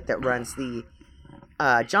alcoholic that runs the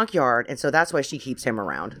junkyard, and so that's why she keeps him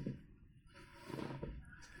around.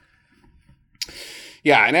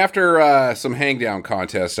 Yeah, and after some hangdown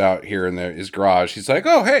contest out here in his garage, he's like,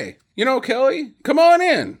 oh, hey, you know, Kelly, come on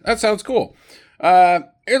in. That sounds cool.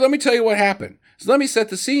 Here, let me tell you what happened. So let me set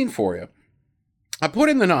the scene for you. I put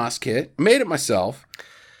in the NOS kit, made it myself.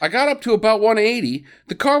 I got up to about 180.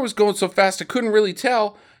 The car was going so fast I couldn't really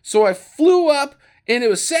tell, so I flew up into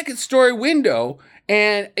a second-story window,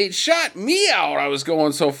 and it shot me out. I was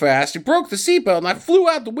going so fast. It broke the seatbelt, and I flew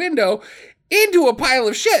out the window into a pile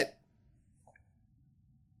of shit.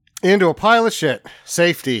 Into a pile of shit.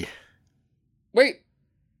 Safety. Wait.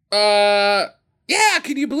 Yeah,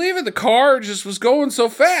 can you believe it? The car just was going so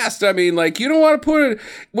fast. I mean, like, you don't want to put it...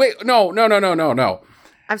 Wait, no.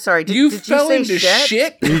 I'm sorry. Did you you say into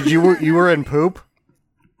shit? You were in poop?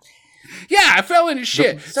 Yeah, I fell into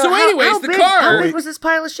shit. So anyways, how the car... How big was this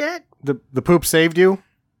pile of shit? The poop saved you?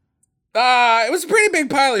 It was a pretty big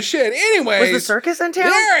pile of shit. Anyways... Was the circus in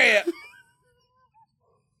town?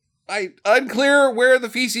 Unclear where the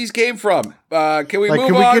feces came from. Can we move on?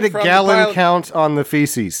 Can we get a gallon count on the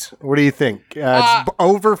feces? What do you think? It's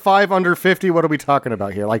over 5, under 50. What are we talking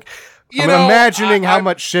about here? Like... I'm imagining how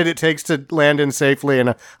much shit it takes to land in safely,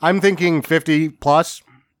 and I'm thinking 50 plus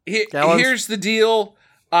gallons. Here's the deal.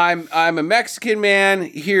 I'm a Mexican man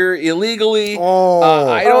here illegally. Oh,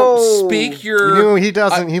 I don't speak your. You know, he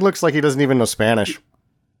doesn't. He looks like he doesn't even know Spanish.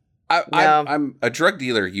 I'm a drug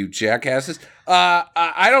dealer, you jackasses.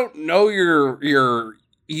 I don't know your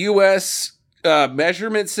U.S.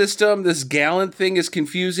 Measurement system. This gallon thing is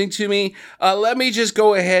confusing to me. Let me just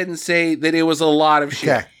go ahead and say that it was a lot of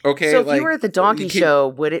shit. Okay. So if you were at the donkey show,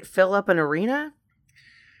 would it fill up an arena?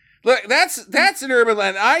 Look, that's an urban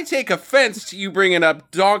land. I take offense to you bringing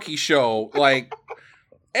up donkey show. Like,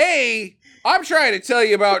 I'm trying to tell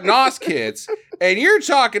you about NOS kits, and you're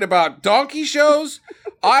talking about donkey shows.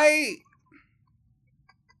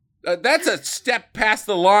 That's a step past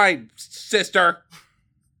the line, sister.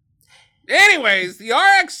 Anyways, the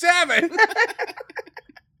RX-7.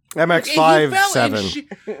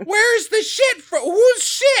 MX-5-7. Where's the shit from? Whose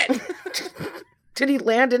shit? Did he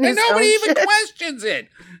land in his And nobody own even shit? questions it.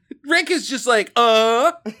 Rick is just like,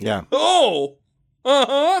 Yeah. oh,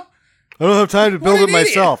 I don't have time to build it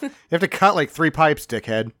myself. You have to cut like 3 pipes,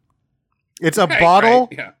 dickhead. It's a bottle,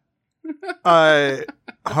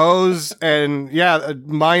 hose, and a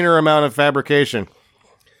minor amount of fabrication.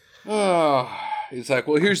 Oh, he's like,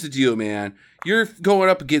 well, here's the deal, man. You're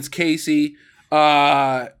going up against Casey.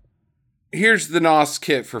 Here's the NOS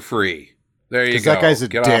kit for free. There you go. That guy's a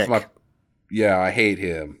dick. Yeah, I hate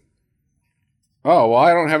him. Oh, well,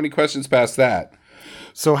 I don't have any questions past that.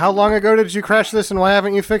 So how long ago did you crash this, and why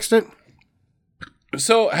haven't you fixed it?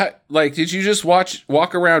 So, did you just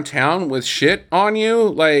walk around town with shit on you?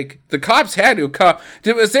 Like, the cops had to come.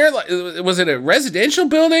 Was it a residential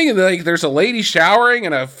building? And, there's a lady showering,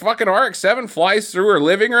 and a fucking RX-7 flies through her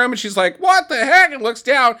living room, and she's like, what the heck? And looks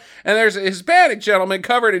down, and there's a Hispanic gentleman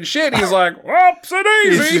covered in shit. He's like,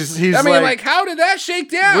 whoopsie-daisy. How did that shake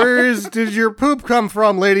down? Did your poop come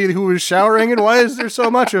from, lady who was showering, and why is there so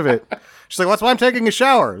much of it? She's like, that's why I'm taking a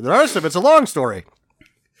shower. The rest of it's a long story.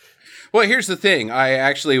 Well, here's the thing. I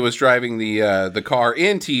actually was driving the car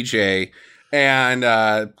in TJ, and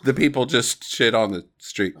the people just shit on the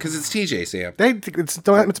street because it's TJ, Sam.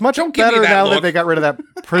 It's much better now that they got rid of that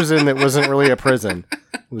prison that wasn't really a prison.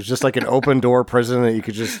 It was just like an open door prison that you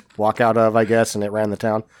could just walk out of, I guess, and it ran the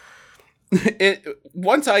town.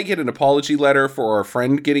 Once I get an apology letter for a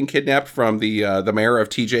friend getting kidnapped from the mayor of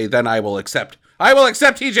TJ, then I will accept. I will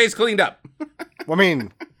accept TJ's cleaned up. Well, I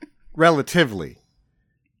mean, relatively.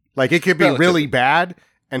 Like, it could be really bad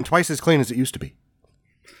and twice as clean as it used to be.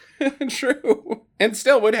 True. And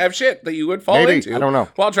still would have shit that you would fall into. I don't know.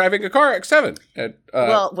 While driving a car X7.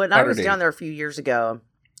 Well, when I was down there a few years ago,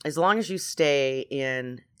 as long as you stay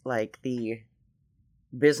in, the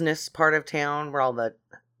business part of town where all the,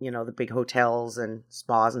 the big hotels and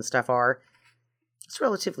spas and stuff are, it's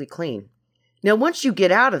relatively clean. Now, once you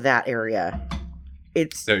get out of that area,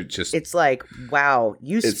 it's like, wow,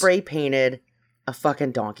 you spray painted a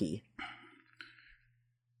fucking donkey.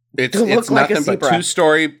 It's nothing but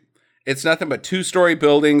 2-story. It's nothing but 2-story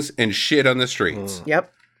buildings and shit on the streets.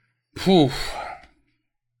 Yep. Poof.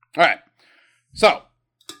 All right. So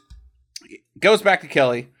goes back to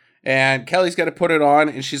Kelly, and Kelly's got to put it on,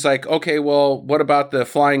 and she's like, "Okay, well, what about the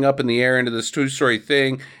flying up in the air into this 2-story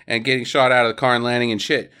thing and getting shot out of the car and landing and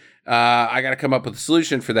shit? I got to come up with a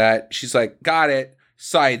solution for that." She's like, "Got it.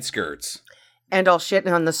 Side skirts." And I'll shit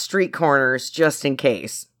on the street corners just in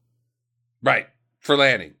case. Right. For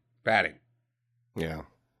landing. Padding. Yeah.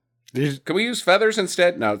 Can we use feathers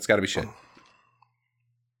instead? No, it's got to be shit.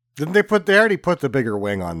 Didn't they already put the bigger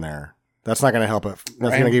wing on there. That's not going to help it.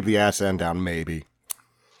 That's going to keep the ass end down, maybe.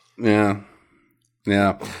 Yeah.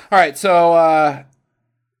 Yeah. All right. So,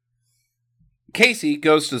 Casey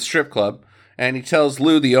goes to the strip club, and he tells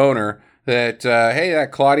Lou, the owner, that, hey,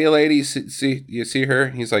 that Claudia lady, you see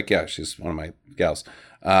her? He's like, yeah, she's one of my gals.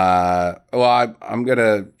 Well, I'm going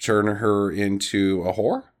to turn her into a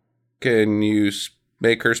whore. Can you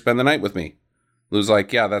make her spend the night with me? Lou's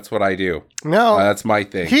like, yeah, that's what I do. No. That's my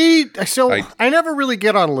thing. I never really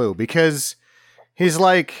get on Lou because he's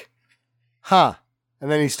like, huh.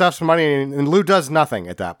 And then he stuffs some money and Lou does nothing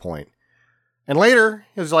at that point. And later,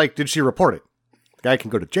 he's like, did she report it? The guy can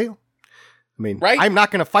go to jail. I mean, right? I'm not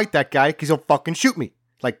going to fight that guy because he'll fucking shoot me.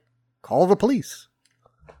 Like, call the police.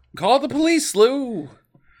 Call the police, Lou.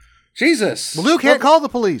 Jesus. Well, Lou can't call the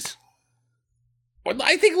police. Well,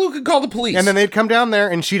 I think Lou could call the police. And then they'd come down there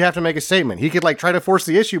and she'd have to make a statement. He could try to force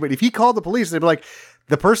the issue, but if he called the police, they'd be like,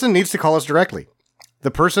 the person needs to call us directly.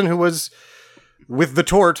 The person who was with the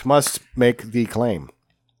tort must make the claim.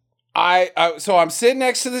 So I'm sitting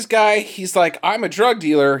next to this guy. He's like, I'm a drug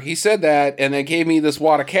dealer. He said that and then gave me this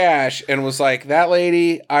wad of cash and was like, that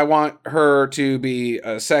lady, I want her to be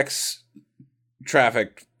a sex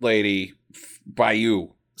trafficked lady by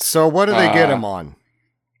you. So what do they get him on?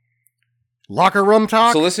 locker room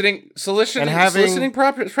talk. Soliciting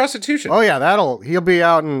prostitution. Oh yeah, he'll be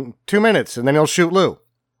out in 2 minutes, and then he'll shoot Lou.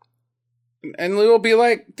 And Lou will be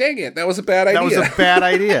like, dang it, that was a bad idea. That was a bad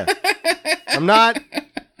idea.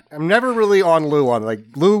 I'm never really on Lou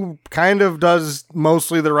Lou kind of does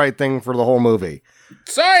mostly the right thing for the whole movie.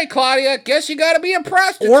 Sorry, Claudia, guess you gotta be a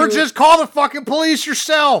prostitute. Or just call the fucking police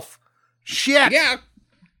yourself. Shit. Yeah.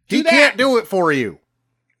 He can't do it for you.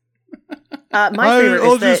 My favorite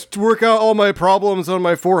I'll just work out all my problems on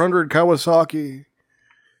my 400 Kawasaki.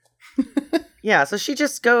 Yeah, so she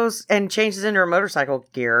just goes and changes into her motorcycle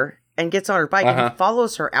gear and gets on her bike and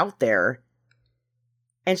follows her out there.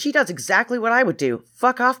 And she does exactly what I would do.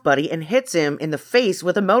 Fuck off, buddy, and hits him in the face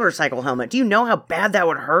with a motorcycle helmet. Do you know how bad that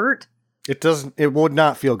would hurt? It would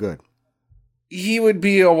not feel good. He would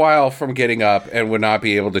be a while from getting up and would not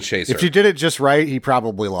be able to chase her. If you did it just right, he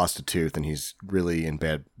probably lost a tooth and he's really in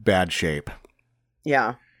bad shape.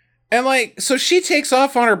 Yeah. And so she takes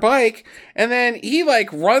off on her bike, and then he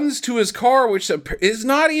runs to his car, which is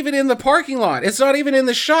not even in the parking lot. It's not even in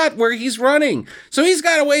the shot where he's running. So he's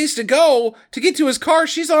got a ways to go to get to his car.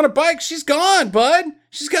 She's on a bike. She's gone, bud.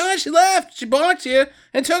 She's gone. She left. She bonked you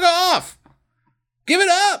and took off. Give it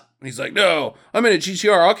up. And he's like, no, I'm in a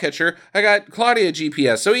GTR. I'll catch her. I got Claudia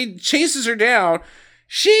GPS. So he chases her down.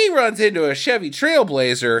 She runs into a Chevy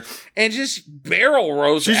Trailblazer and just barrel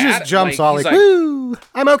rolls. She just jumps all woo,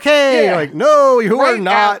 I'm okay. Yeah. No, you are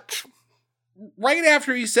not. Right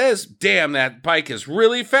after he says, damn, that bike is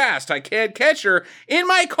really fast. I can't catch her in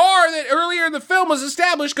my car that earlier in the film was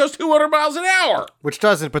established goes 200 miles an hour. Which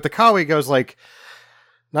doesn't, but the Kawi goes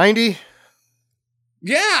 90.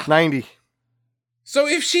 Yeah. 90. So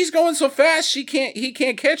if she's going so fast, he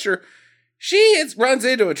can't catch her. She runs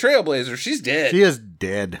into a Trailblazer. She's dead. She is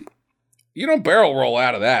dead. You don't barrel roll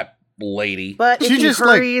out of that, lady. But if he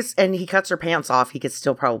hurries and he cuts her pants off, he could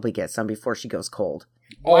still probably get some before she goes cold.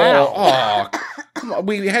 Wow. Oh, come on.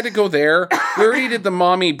 We had to go there. We already did the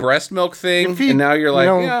mommy breast milk thing, and now you're like,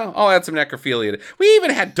 yeah, I'll add some necrophilia. We even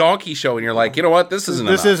had Donkey Show, and you're like, you know what? This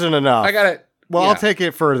isn't enough. I got it. Well, yeah. I'll take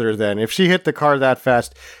it further then. If she hit the car that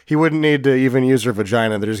fast, he wouldn't need to even use her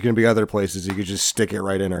vagina. There's going to be other places he could just stick it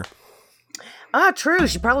right in her. Ah, true.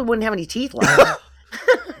 She probably wouldn't have any teeth left.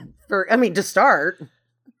 To start.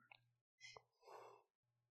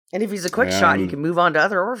 And if he's a quick shot, you can move on to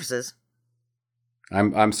other orifices.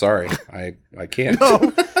 I'm sorry. I can't.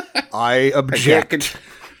 No. I object.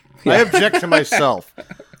 I object to myself.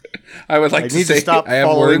 I would like to need say to stop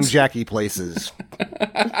following Jackie places.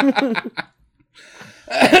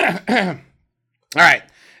 All right.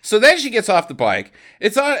 So then she gets off the bike.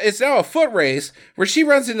 It's now a foot race where she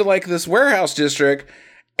runs into this warehouse district,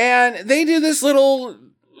 and they do this little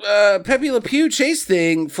Pepe Le Pew chase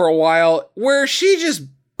thing for a while where she just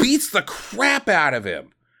beats the crap out of him.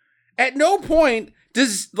 At no point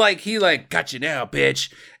does he got you now,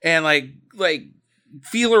 bitch, and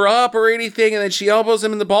feel her up or anything, and then she elbows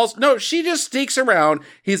him in the balls. No, she just sneaks around.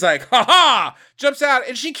 He's like, ha ha, jumps out,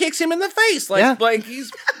 and she kicks him in the face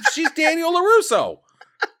she's Daniel LaRusso.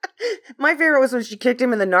 My favorite was when she kicked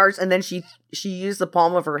him in the nards, and then she used the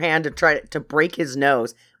palm of her hand to try to break his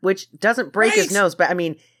nose, which doesn't break his nose, but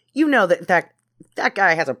that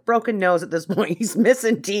guy has a broken nose at this point. He's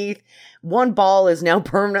missing teeth. One ball is now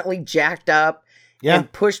permanently jacked up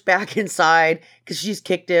and pushed back inside because she's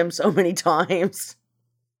kicked him so many times.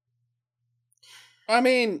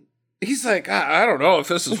 He's like, I don't know if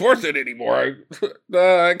this is worth it anymore.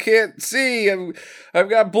 I can't see. I've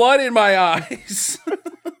got blood in my eyes.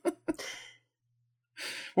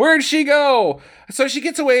 Where'd she go? So she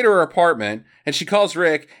gets away to her apartment, and she calls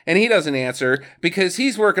Rick, and he doesn't answer because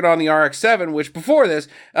he's working on the RX-7, which before this,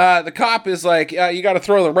 the cop is like, you got to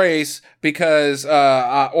throw the race because,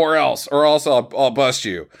 or else I'll bust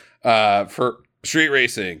you for street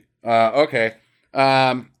racing. Okay.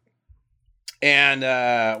 So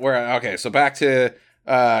back to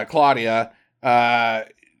Claudia.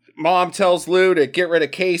 Mom tells Lou to get rid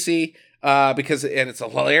of Casey because it's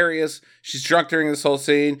hilarious. She's drunk during this whole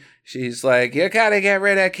scene. She's like, you gotta get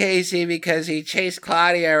rid of Casey because he chased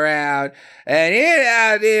Claudia around and he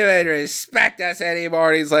don't even respect us anymore.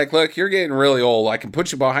 And he's like, look, you're getting really old. I can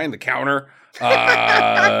put you behind the counter.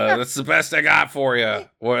 That's the best I got for you.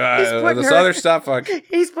 Other stuff.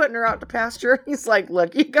 He's putting her out to pasture. He's like,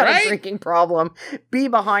 look, you got a drinking problem. Be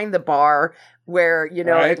behind the bar where,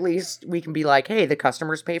 at least we can be like, hey, the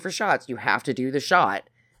customers pay for shots. You have to do the shot.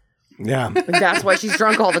 Yeah. And that's why she's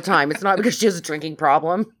drunk all the time. It's not because she has a drinking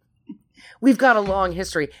problem. We've got a long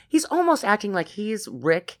history. He's almost acting like he's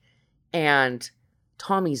Rick and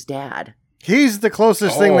Tommy's dad. He's the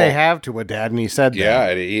closest thing they have to a dad, and he said that.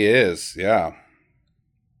 Yeah, he is. Yeah.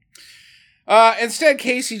 Instead,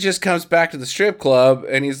 Casey just comes back to the strip club,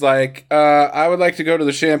 and he's like, I would like to go to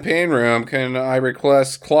the champagne room. Can I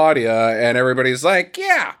request Claudia? And everybody's like,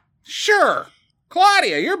 yeah, sure.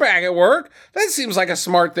 Claudia, you're back at work. That seems like a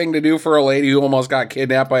smart thing to do for a lady who almost got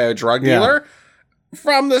kidnapped by a drug dealer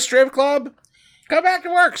from the strip club. Come back to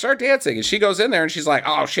work, start dancing. And she goes in there and she's like,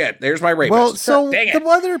 oh shit, there's my rapist. Well, so the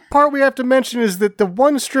other part we have to mention is that the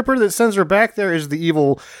one stripper that sends her back there is the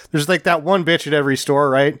evil. There's like that one bitch at every store,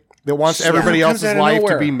 right? That wants everybody else's life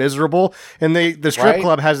to be miserable. And the strip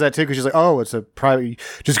club has that too, because she's like, oh, it's a private,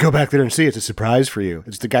 just go back there and see. It's a surprise for you.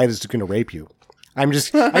 It's the guy that's going to rape you. I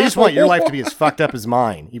just want your life to be as fucked up as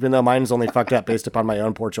mine, even though mine's only fucked up based upon my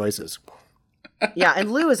own poor choices. Yeah,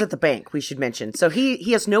 and Lou is at the bank, we should mention. So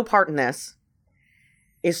he has no part in this.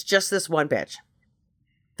 It's just this one bitch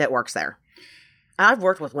that works there. I've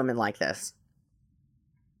worked with women like this.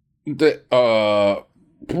 Wow.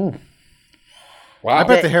 I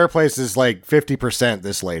bet the hair place is like 50%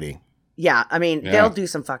 this lady. Yeah, I mean, they'll do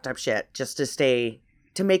some fucked up shit just to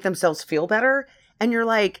make themselves feel better. And you're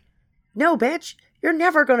like, no, bitch, you're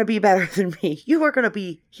never going to be better than me. You are going to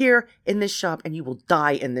be here in this shop and you will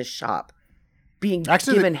die in this shop.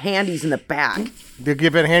 Given handies in the back. They're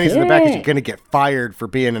giving handies in the back because you're going to get fired for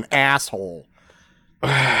being an asshole.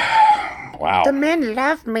 Wow. The men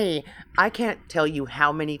love me. I can't tell you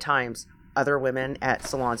how many times other women at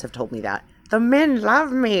salons have told me that. The men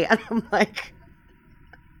love me. And I'm like,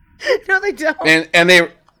 no, they don't. And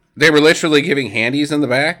they were literally giving handies in the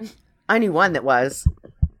back? I knew one that was.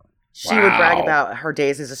 She would brag about her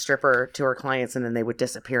days as a stripper to her clients, and then they would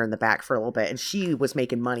disappear in the back for a little bit. And she was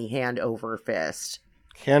making money hand over fist.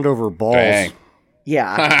 Hand over balls. Dang.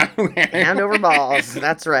 Yeah. Hand over balls.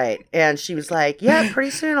 That's right. And she was like, yeah,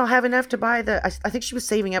 pretty soon I'll have enough to buy I think she was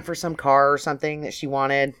saving up for some car or something that she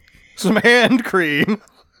wanted. Some hand cream.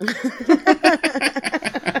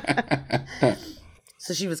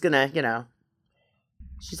 So she was going to,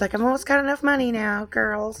 she's like, I've almost got enough money now,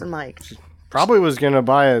 girls. I'm like... Probably was going to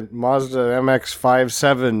buy a Mazda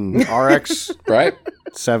MX-57 RX. Right?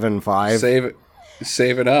 7.5.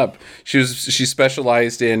 Save it up. She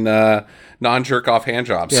specialized in non-jerk-off hand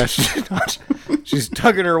jobs. Yeah, she's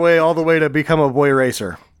tugging her way all the way to become a boy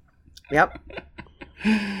racer. Yep.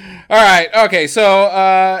 All right. Okay.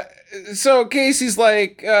 So Casey's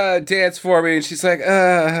like, dance for me. And she's like,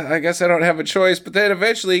 I guess I don't have a choice. But then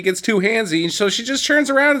eventually he gets too handsy. And so she just turns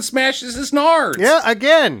around and smashes his nards. Yeah,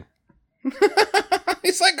 again.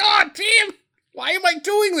 He's like, oh, damn. Why am I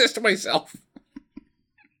doing this to myself?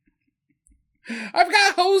 I've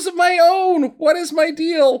got hoes of my own. What is my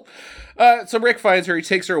deal? So Rick finds her. He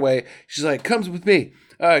takes her away. She's like, comes with me.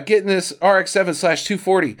 Get in this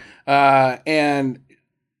RX-7/240. And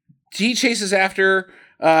he chases after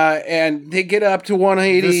her. And they get up to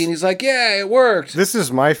 180. And he's like, yeah, it worked. This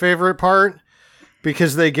is my favorite part.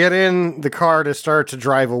 Because they get in the car to start to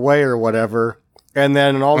drive away or whatever. And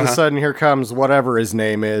then all of a sudden, here comes whatever his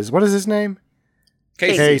name is. What is his name?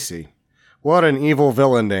 Casey. What an evil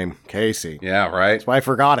villain name. Casey. Yeah, right. That's why I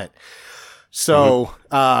forgot it. So,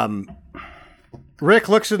 Rick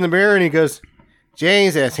looks in the mirror and he goes,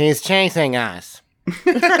 Jesus, he's chasing us.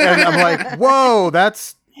 And I'm like, whoa,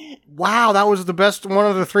 that was the best one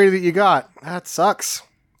of the three that you got. That sucks.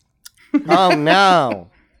 Oh, no.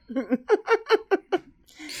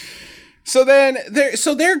 So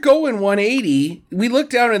they're going 180. We look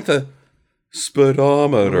down at the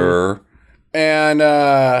speedometer, and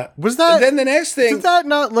was that? Then the next thing, did that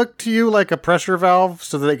not look to you like a pressure valve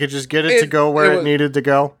so that they could just get it to go where it needed to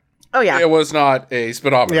go? Oh yeah, it was not a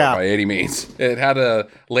speedometer by any means. It had a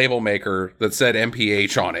label maker that said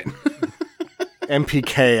M.P.H on it.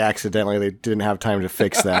 M.P.K. accidentally. They didn't have time to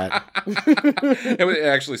fix that. It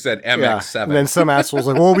actually said MX7. Yeah. And then some asshole's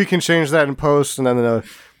like, well, we can change that in post. And then the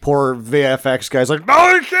poor VFX guy's like, no,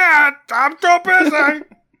 you can't. I'm too busy.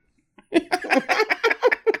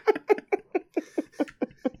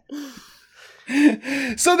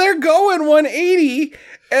 So they're going 180,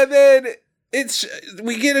 and then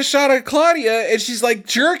we get a shot of Claudia, and she's like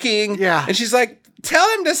jerking. Yeah. And she's like, tell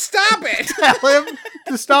him to stop it. Tell him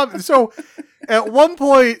to stop. So at one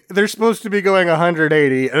point, they're supposed to be going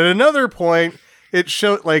 180. At another point, it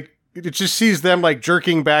just sees them like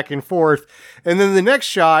jerking back and forth. And then the next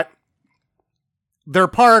shot, they're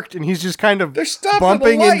parked and he's just kind of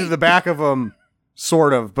bumping into the back of them,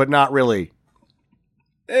 sort of, but not really.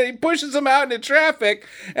 And he pushes them out into traffic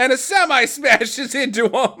and a semi smashes into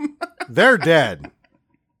them. They're dead.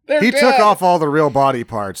 He took off all the real body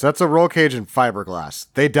parts. That's a roll cage and fiberglass.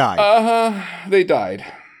 They died. They died.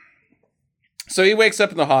 So he wakes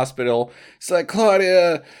up in the hospital. He's like,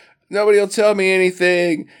 Claudia, nobody will tell me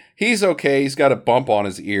anything. He's okay. He's got a bump on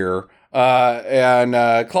his ear.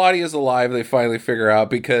 And Claudia's alive, they finally figure out,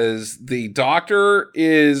 because the doctor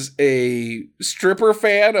is a stripper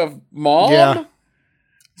fan of Mom. Yeah.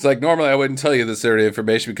 It's like, normally I wouldn't tell you this area of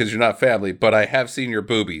information because you're not family, but I have seen your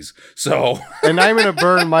boobies. So. And I'm going to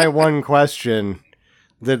burn my one question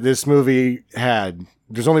that this movie had.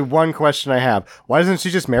 There's only one question I have. Why doesn't she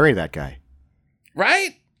just marry that guy?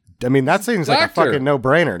 Right? I mean, that seems like a fucking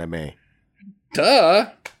no-brainer to me. Duh.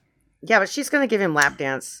 Yeah, but she's going to give him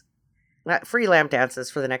free lap dances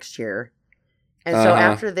for the next year. And so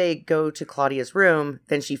after they go to Claudia's room,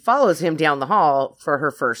 then she follows him down the hall for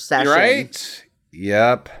her first session. Right?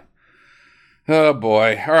 Yep. Oh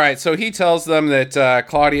boy. All right. So he tells them that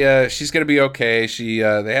Claudia, she's going to be okay.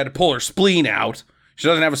 They had to pull her spleen out. She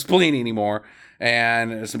doesn't have a spleen anymore,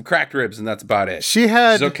 and some cracked ribs, and that's about it. She's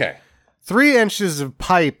okay. 3 inches of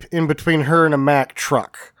pipe in between her and a Mack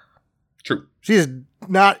truck. True. She is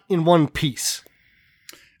not in one piece.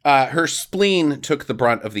 Her spleen took the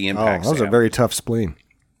brunt of the impact. Oh, that was a very tough spleen.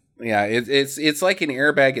 Yeah, it's like an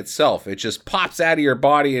airbag itself. It just pops out of your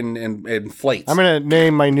body and inflates. I'm going to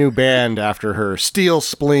name my new band after her. Steel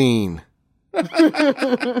Spleen.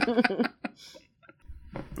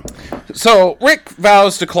 So Rick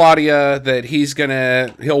vows to Claudia that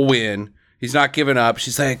he'll win. He's not giving up.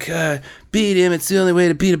 She's like, beat him. It's the only way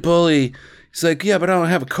to beat a bully. He's like, yeah, but I don't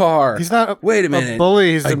have a car. He's not Wait a minute. A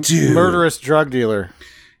bully. He's a murderous drug dealer.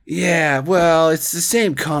 Yeah, well, it's the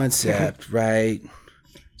same concept, right?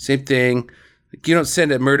 Same thing. Like, you don't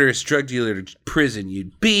send a murderous drug dealer to prison.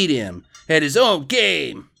 You beat him at his own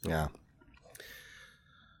game. Yeah.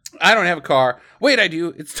 I don't have a car. Wait, I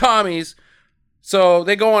do. It's Tommy's. So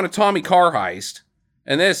they go on a Tommy car heist.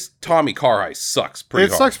 And this Tommy car heist sucks pretty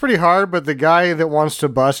hard. It sucks pretty hard, but the guy that wants to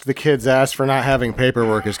bust the kid's ass for not having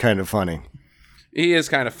paperwork is kind of funny. He is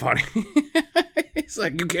kind of funny. He's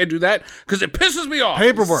like, you can't do that because it pisses me off.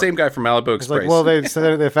 Paperwork. Same guy from Malibu Express. It's like, well, they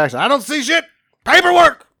said the facts. I don't see shit.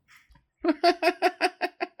 Paperwork.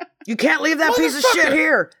 You can't leave that piece of shit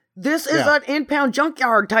here. This is an impound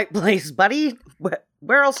junkyard type place, buddy.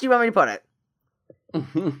 Where else do you want me to put it?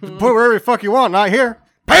 Put it wherever the fuck you want, not here.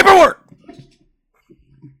 Paperwork.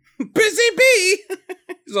 Busy bee.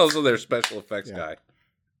 He's also their special effects guy.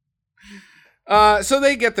 So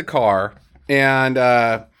they get the car and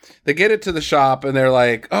they get it to the shop and they're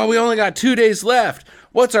like, oh, we only got 2 days left.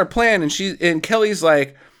 What's our plan? And Kelly's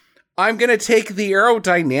like, I'm going to take the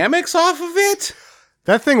aerodynamics off of it.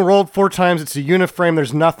 That thing rolled 4 times. It's a uniframe.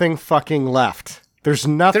 There's nothing fucking left. There's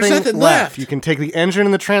nothing left. You can take the engine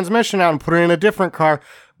and the transmission out and put it in a different car,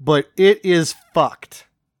 but it is fucked.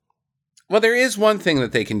 Well, there is one thing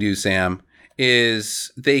that they can do, Sam,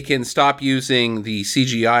 is they can stop using the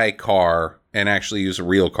CGI car and actually use a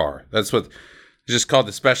real car. That's what just called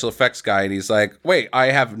the special effects guy, and he's like, wait, I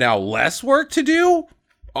have now less work to do?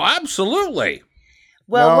 Oh, absolutely.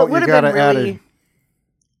 Well, no, what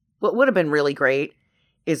would have been really great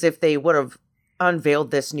is if they would have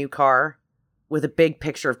unveiled this new car with a big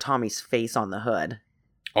picture of Tommy's face on the hood.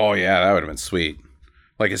 Oh, yeah, that would have been sweet.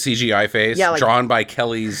 Like a CGI face drawn by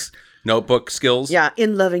Kelly's notebook skills. Yeah,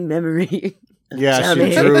 in loving memory. Yeah,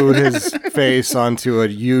 she drew his face onto a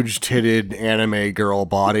huge-titted anime girl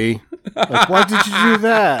body. Like, why did you do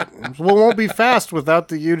that? Well, it won't be fast without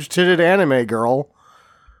the huge-titted anime girl.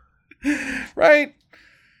 Right?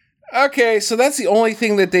 Okay, so that's the only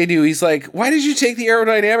thing that they do. He's like, why did you take the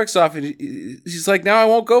aerodynamics off? And she's like, now I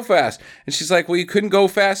won't go fast. And she's like, well, you couldn't go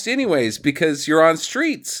fast anyways because you're on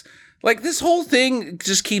streets. Like, this whole thing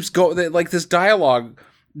just keeps going, like this dialogue.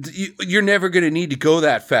 You're never going to need to go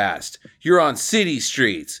that fast. You're on city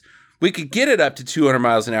streets. We could get it up to 200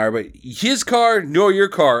 miles an hour, but his car nor your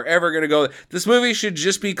car ever going to go. This movie should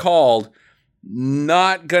just be called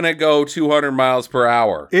Not Gonna Go 200 Miles Per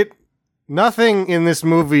Hour. Nothing in this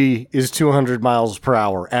movie is 200 miles per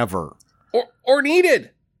hour, ever. Or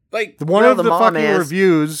needed. Like, one of the fucking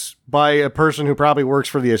reviews by a person who probably works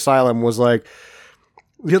for the Asylum was like,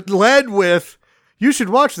 it led with, you should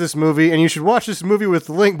watch this movie, and you should watch this movie with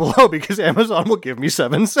the link below because Amazon will give me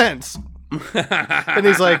 7 cents. And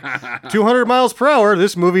he's like, 200 miles per hour,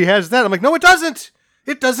 this movie has that. I'm like, no, it doesn't.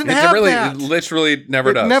 It doesn't have that. It literally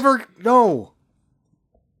never does. No.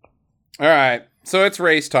 All right, so it's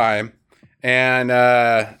race time. And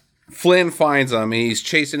Flynn finds him. He's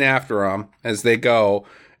chasing after him as they go.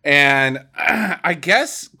 And I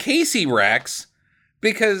guess Casey wrecks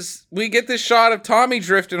because we get this shot of Tommy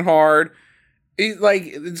drifting hard.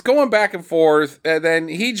 It's going back and forth. And then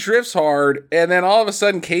he drifts hard. And then all of a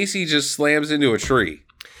sudden, Casey just slams into a tree.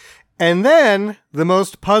 And then the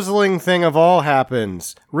most puzzling thing of all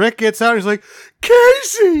happens. Rick gets out and he's like,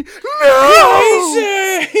 Casey!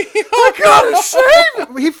 No! Casey! I gotta save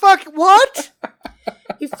him! What?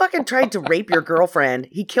 He fucking tried to rape your girlfriend.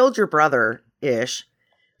 He killed your brother-ish.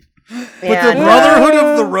 But the Brotherhood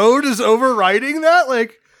of the Road is overriding that?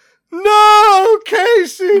 Like, no,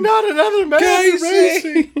 Casey, not another man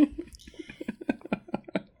racing.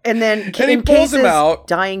 And then he pulls him out.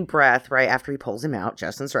 Dying breath, right after he pulls him out,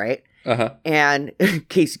 Justin's right. Uh-huh. And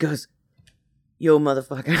Casey goes, yo,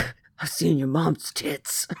 motherfucker, I've seen your mom's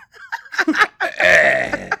tits.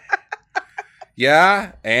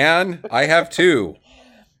 Yeah, and I have too.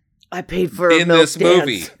 I paid for in this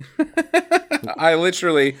movie. I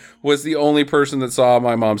literally was the only person that saw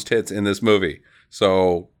my mom's tits in this movie.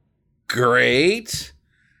 So, great.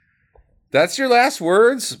 That's your last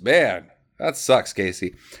words? Man, that sucks,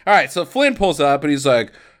 Casey. All right, so Flynn pulls up and he's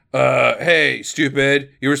like, hey,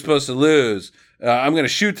 stupid, you were supposed to lose. I'm going to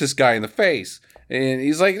shoot this guy in the face. And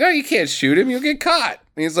he's like, no, you can't shoot him. You'll get caught.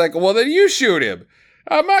 And he's like, well, then you shoot him.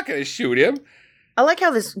 I'm not going to shoot him. I like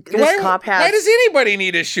how this cop has... Why does anybody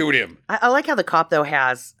need to shoot him? I like how the cop, though,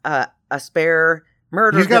 has a spare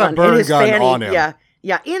murder gun. He's got a burn in his gun fanny. on him.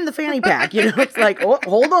 Yeah, in the fanny pack. You know, it's like, oh,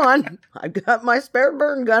 hold on. I've got my spare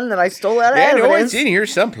burn gun that I stole out of evidence. No, it's in here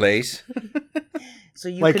someplace. So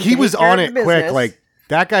you like, he was on it quick. Like,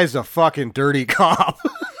 that guy's a fucking dirty cop.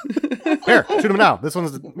 Here, shoot him now. This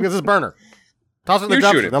is a burner. Toss it in the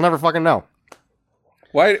dumpster. They'll never fucking know.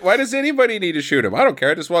 Why does anybody need to shoot him? I don't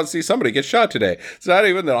care. I just want to see somebody get shot today. It's not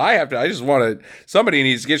even that I have to. I just want to. Somebody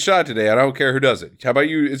needs to get shot today. I don't care who does it. How about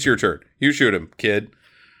you? It's your turn. You shoot him, kid.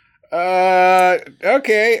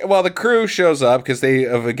 Okay. Well, the crew shows up because they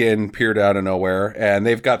have again appeared out of nowhere, and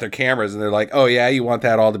they've got their cameras, and they're like, "Oh yeah, you want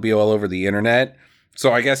that all to be all over the internet?"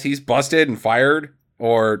 So I guess he's busted and fired,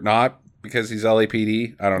 or not because he's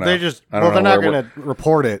LAPD. I don't know. They're not going to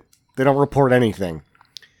report it. They don't report anything.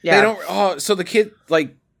 Yeah. They don't. Oh, so the kid,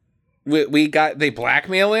 like, they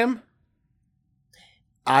blackmail him?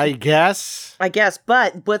 I guess.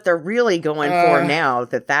 But what they're really going for now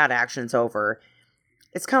that action's over,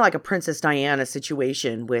 it's kind of like a Princess Diana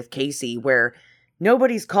situation with Casey where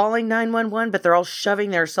nobody's calling 911, but they're all shoving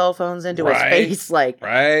their cell phones into his face. Like,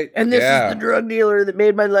 right. And this is the drug dealer that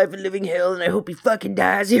made my life a living hell, and I hope he fucking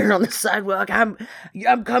dies here on the sidewalk. I'm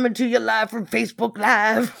coming to you live from Facebook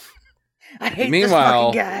Live. I hate this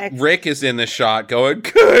fucking guy. Rick is in the shot going,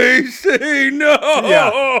 Casey, no!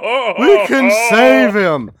 Yeah. We can save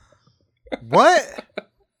him. What?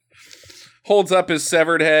 Holds up his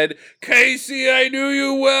severed head. Casey, I knew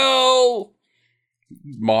you well.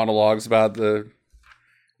 Monologues about the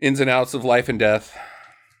ins and outs of life and death.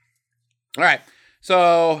 All right.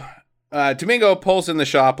 So Domingo pulls in the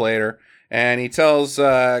shop later, and he tells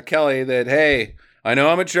Kelly that, hey, I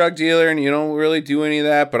know I'm a drug dealer and you don't really do any of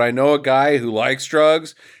that, but I know a guy who likes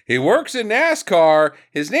drugs. He works in NASCAR.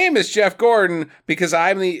 His name is Jeff Gordon because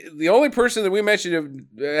I'm the only person that we mentioned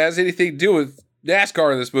has anything to do with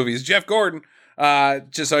NASCAR in this movie is Jeff Gordon,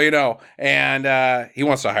 just so you know. And he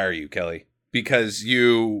wants to hire you, Kelly, because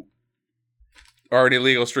you are an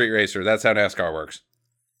illegal street racer. That's how NASCAR works.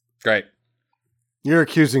 Great. You're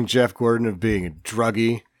accusing Jeff Gordon of being a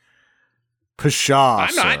druggie. Pshaw,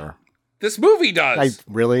 I'm sir. not. This movie does.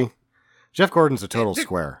 Really? Jeff Gordon's a total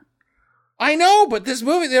square. I know, but this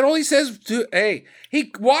movie, it only says, hey,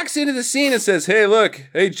 he walks into the scene and says, hey, look,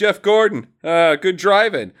 hey, Jeff Gordon, good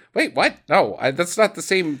driving. Wait, what? No, that's not the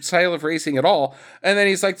same style of racing at all. And then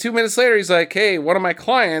he's like, 2 minutes later, he's like, hey, one of my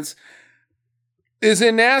clients is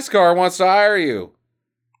in NASCAR, wants to hire you.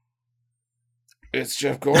 It's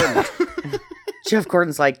Jeff Gordon. Jeff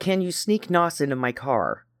Gordon's like, can you sneak NOS into my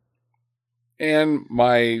car? And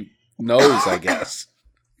my nose, I guess.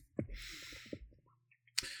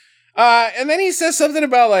 And then he says something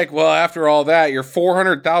about like, well, after all that, your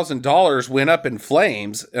 $400,000 went up in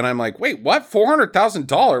flames. And I'm like, wait, what?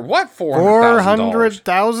 $400,000? What $400,000?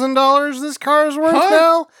 $400,000 this car is worth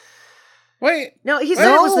now? Wait. No, he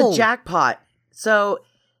said it was the jackpot. So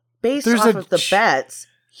based off of the bets,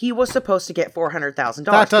 he was supposed to get $400,000.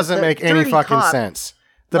 That doesn't make any fucking sense.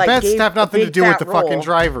 The bets have nothing to do with the fucking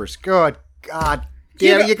drivers. Good God.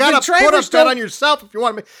 Yeah, you gotta put a bet on yourself if you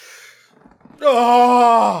want to make...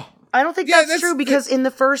 Oh! I don't think that's true because in the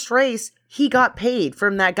first race, he got paid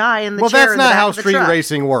from that guy in the chair. Well, that's not how street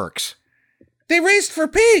racing works. They raced for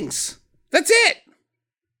pigs. That's it.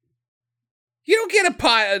 You don't get a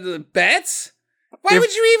pot of the bets. Why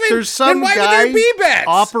would you even... There's some why guy would there be bets?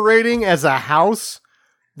 Operating as a house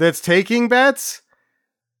that's taking bets.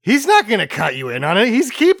 He's not going to cut you in on it. He's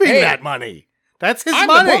keeping that money. That's his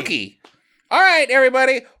money. I'm the bookie. All right,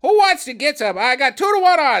 everybody. Who wants to get some? I got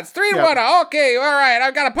 2-to-1 odds, 3-to-1 odds. Okay, all right.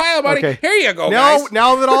 I've got a pile of money. Okay. Here you go, guys.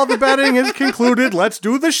 Now that all the betting is concluded, let's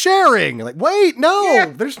do the sharing. Like, wait,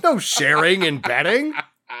 no, there's no sharing in betting.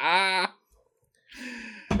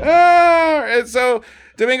 And so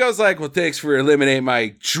Domingo's like, well, thanks for eliminating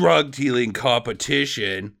my drug dealing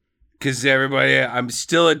competition. Because I'm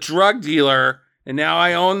still a drug dealer. And now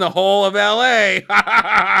I own the whole of L.A. And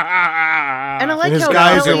I like and his how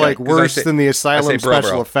guys Kelly, are like worse than the Asylum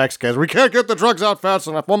special effects guys. We can't get the drugs out fast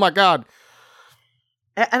enough. Oh my God.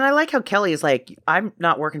 And I like how Kelly is like, I'm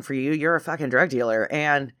not working for you. You're a fucking drug dealer.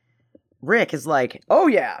 And Rick is like, oh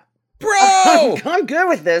yeah. Bro! I'm good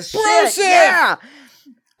with this Bro shit. Sif! Yeah.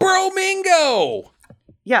 Bro Mingo!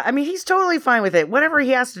 Yeah, I mean, he's totally fine with it. Whatever he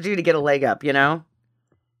has to do to get a leg up, you know?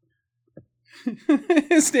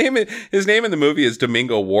 his name in the movie is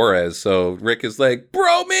Domingo Juarez, so Rick is like,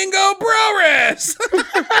 Bro Mingo Brores!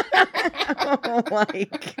 Oh my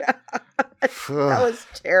God. That was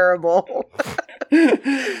terrible.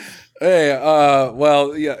 Hey,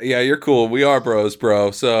 well, yeah, you're cool. We are bros,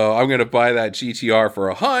 bro. So I'm gonna buy that GTR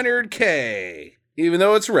for $100K, even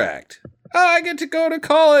though it's wrecked. I get to go to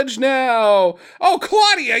college now. Oh,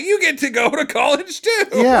 Claudia, you get to go to college too.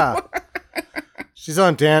 Yeah. She's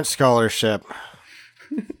on dance scholarship.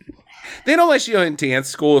 They don't let you in dance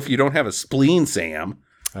school if you don't have a spleen, Sam.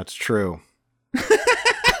 That's true.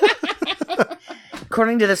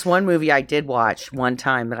 According to this one movie I did watch one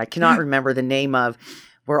time that I cannot remember the name of,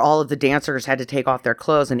 where all of the dancers had to take off their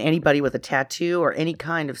clothes, and anybody with a tattoo or any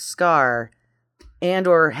kind of scar and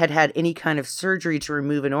or had any kind of surgery to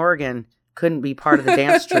remove an organ couldn't be part of the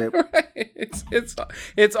dance troupe. Right.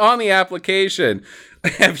 It's on the application.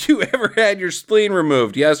 Have you ever had your spleen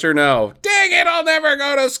removed? Yes or no? Dang it, I'll never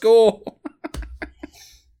go to school.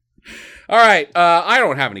 All right, I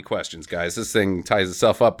don't have any questions, guys. This thing ties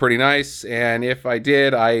itself up pretty nice, and if I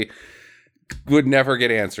did, I would never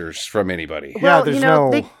get answers from anybody. Well,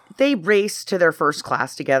 they race to their first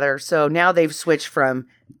class together, so now they've switched from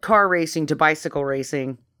car racing to bicycle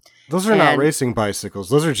racing. Those are not racing bicycles.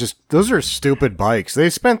 Those are stupid bikes. They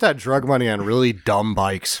spent that drug money on really dumb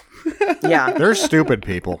bikes. Yeah. They're stupid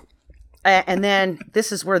people. And then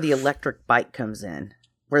this is where the electric bike comes in,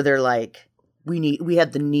 where they're like, we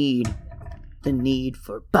had the need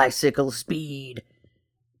for bicycle speed.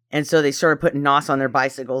 And so they started putting NOS on their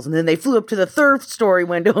bicycles, and then they flew up to the third story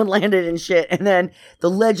window and landed and shit, and then the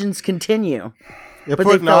legends continue. You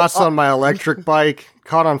put NOS on my electric bike,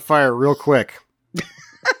 caught on fire real quick.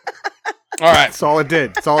 All right. That's all it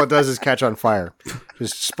did. That's all it does is catch on fire.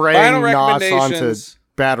 Just spraying NOS onto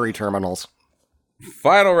battery terminals.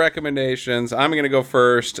 Final recommendations. I'm going to go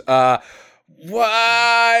first. It's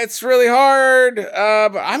really hard,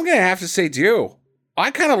 but I'm going to have to say Due. I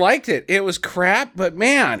kind of liked it. It was crap, but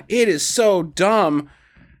man, it is so dumb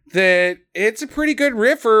that it's a pretty good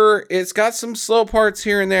riffer. It's got some slow parts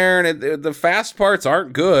here and there, and the fast parts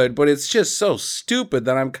aren't good, but it's just so stupid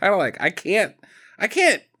that I'm kind of like, I can't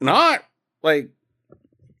not.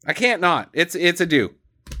 It's a Due.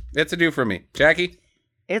 It's a Due for me. Jackie?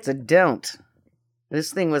 It's a don't.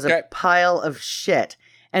 This thing was a pile of shit.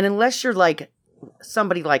 And unless you're like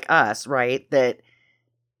somebody like us, right, that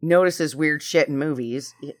notices weird shit in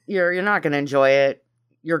movies, you're not going to enjoy it.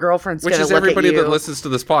 Your girlfriend's going to look at you. Which is everybody that listens to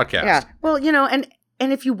this podcast. Yeah. Well, and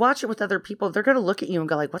if you watch it with other people, they're going to look at you and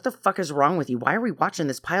go like, what the fuck is wrong with you? Why are we watching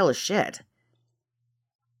this pile of shit?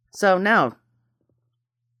 So no.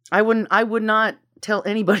 I would not tell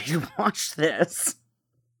anybody to watch this.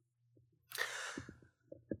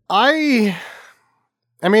 I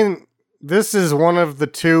mean, this is one of the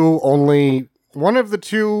two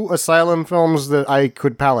Asylum films that I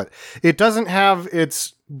could palate. It doesn't have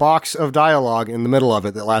its box of dialogue in the middle of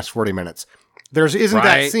it that lasts 40 minutes. There isn't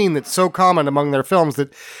that scene that's so common among their films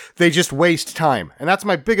that they just waste time. And that's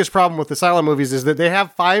my biggest problem with Asylum movies, is that they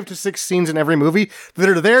have 5 to 6 scenes in every movie that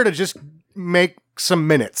are there to just make some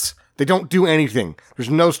minutes. They don't do anything. There's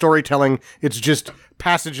no storytelling. It's just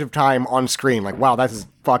passage of time on screen. Like, wow, that is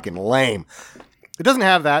fucking lame. It doesn't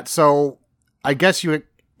have that, so I guess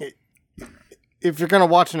if you're going to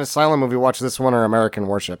watch an Asylum movie, watch this one or American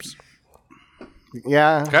Warships.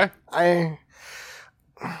 Yeah. Okay.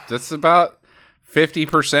 That's about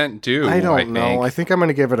 50% Due. I don't know. I think I'm going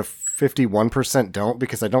to give it a 51% don't,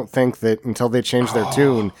 because I don't think that until they change their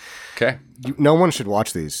tune, no one should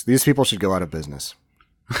watch these. These people should go out of business.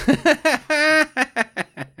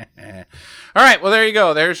 All right, well, there you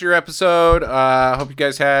go. There's your episode. Hope you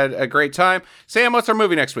guys had a great time. Sam, what's our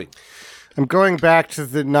movie next week? I'm going back to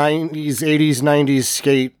the 90s, 80s, 90s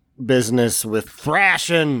skate business with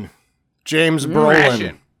Thrashin', James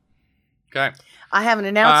Brolin. Okay. I have an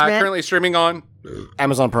announcement. Currently streaming on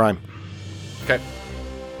Amazon Prime. Okay.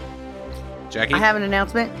 Jackie? I have an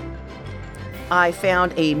announcement. I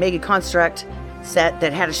found a Mega Construct set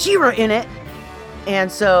that had a She-Ra in it.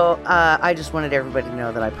 And so I just wanted everybody to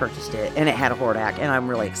know that I purchased it. And it had a Hordak. And I'm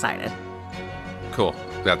really excited. Cool.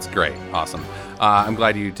 That's great. Awesome. I'm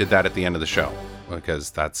glad you did that at the end of the show.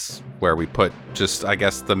 Because that's where we put just, I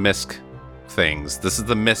guess, the MISC things. This is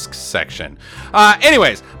the MISC section.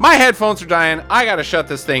 Anyways, my headphones are dying. I gotta shut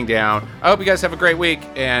this thing down. I hope you guys have a great week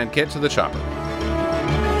and get to the chopper.